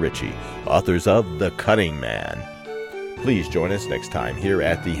Michael Ritchey, authors of The Cunning Man. Please join us next time here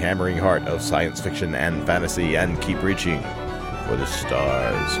at the hammering heart of science fiction and fantasy, and keep reaching for the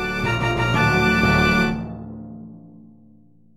stars.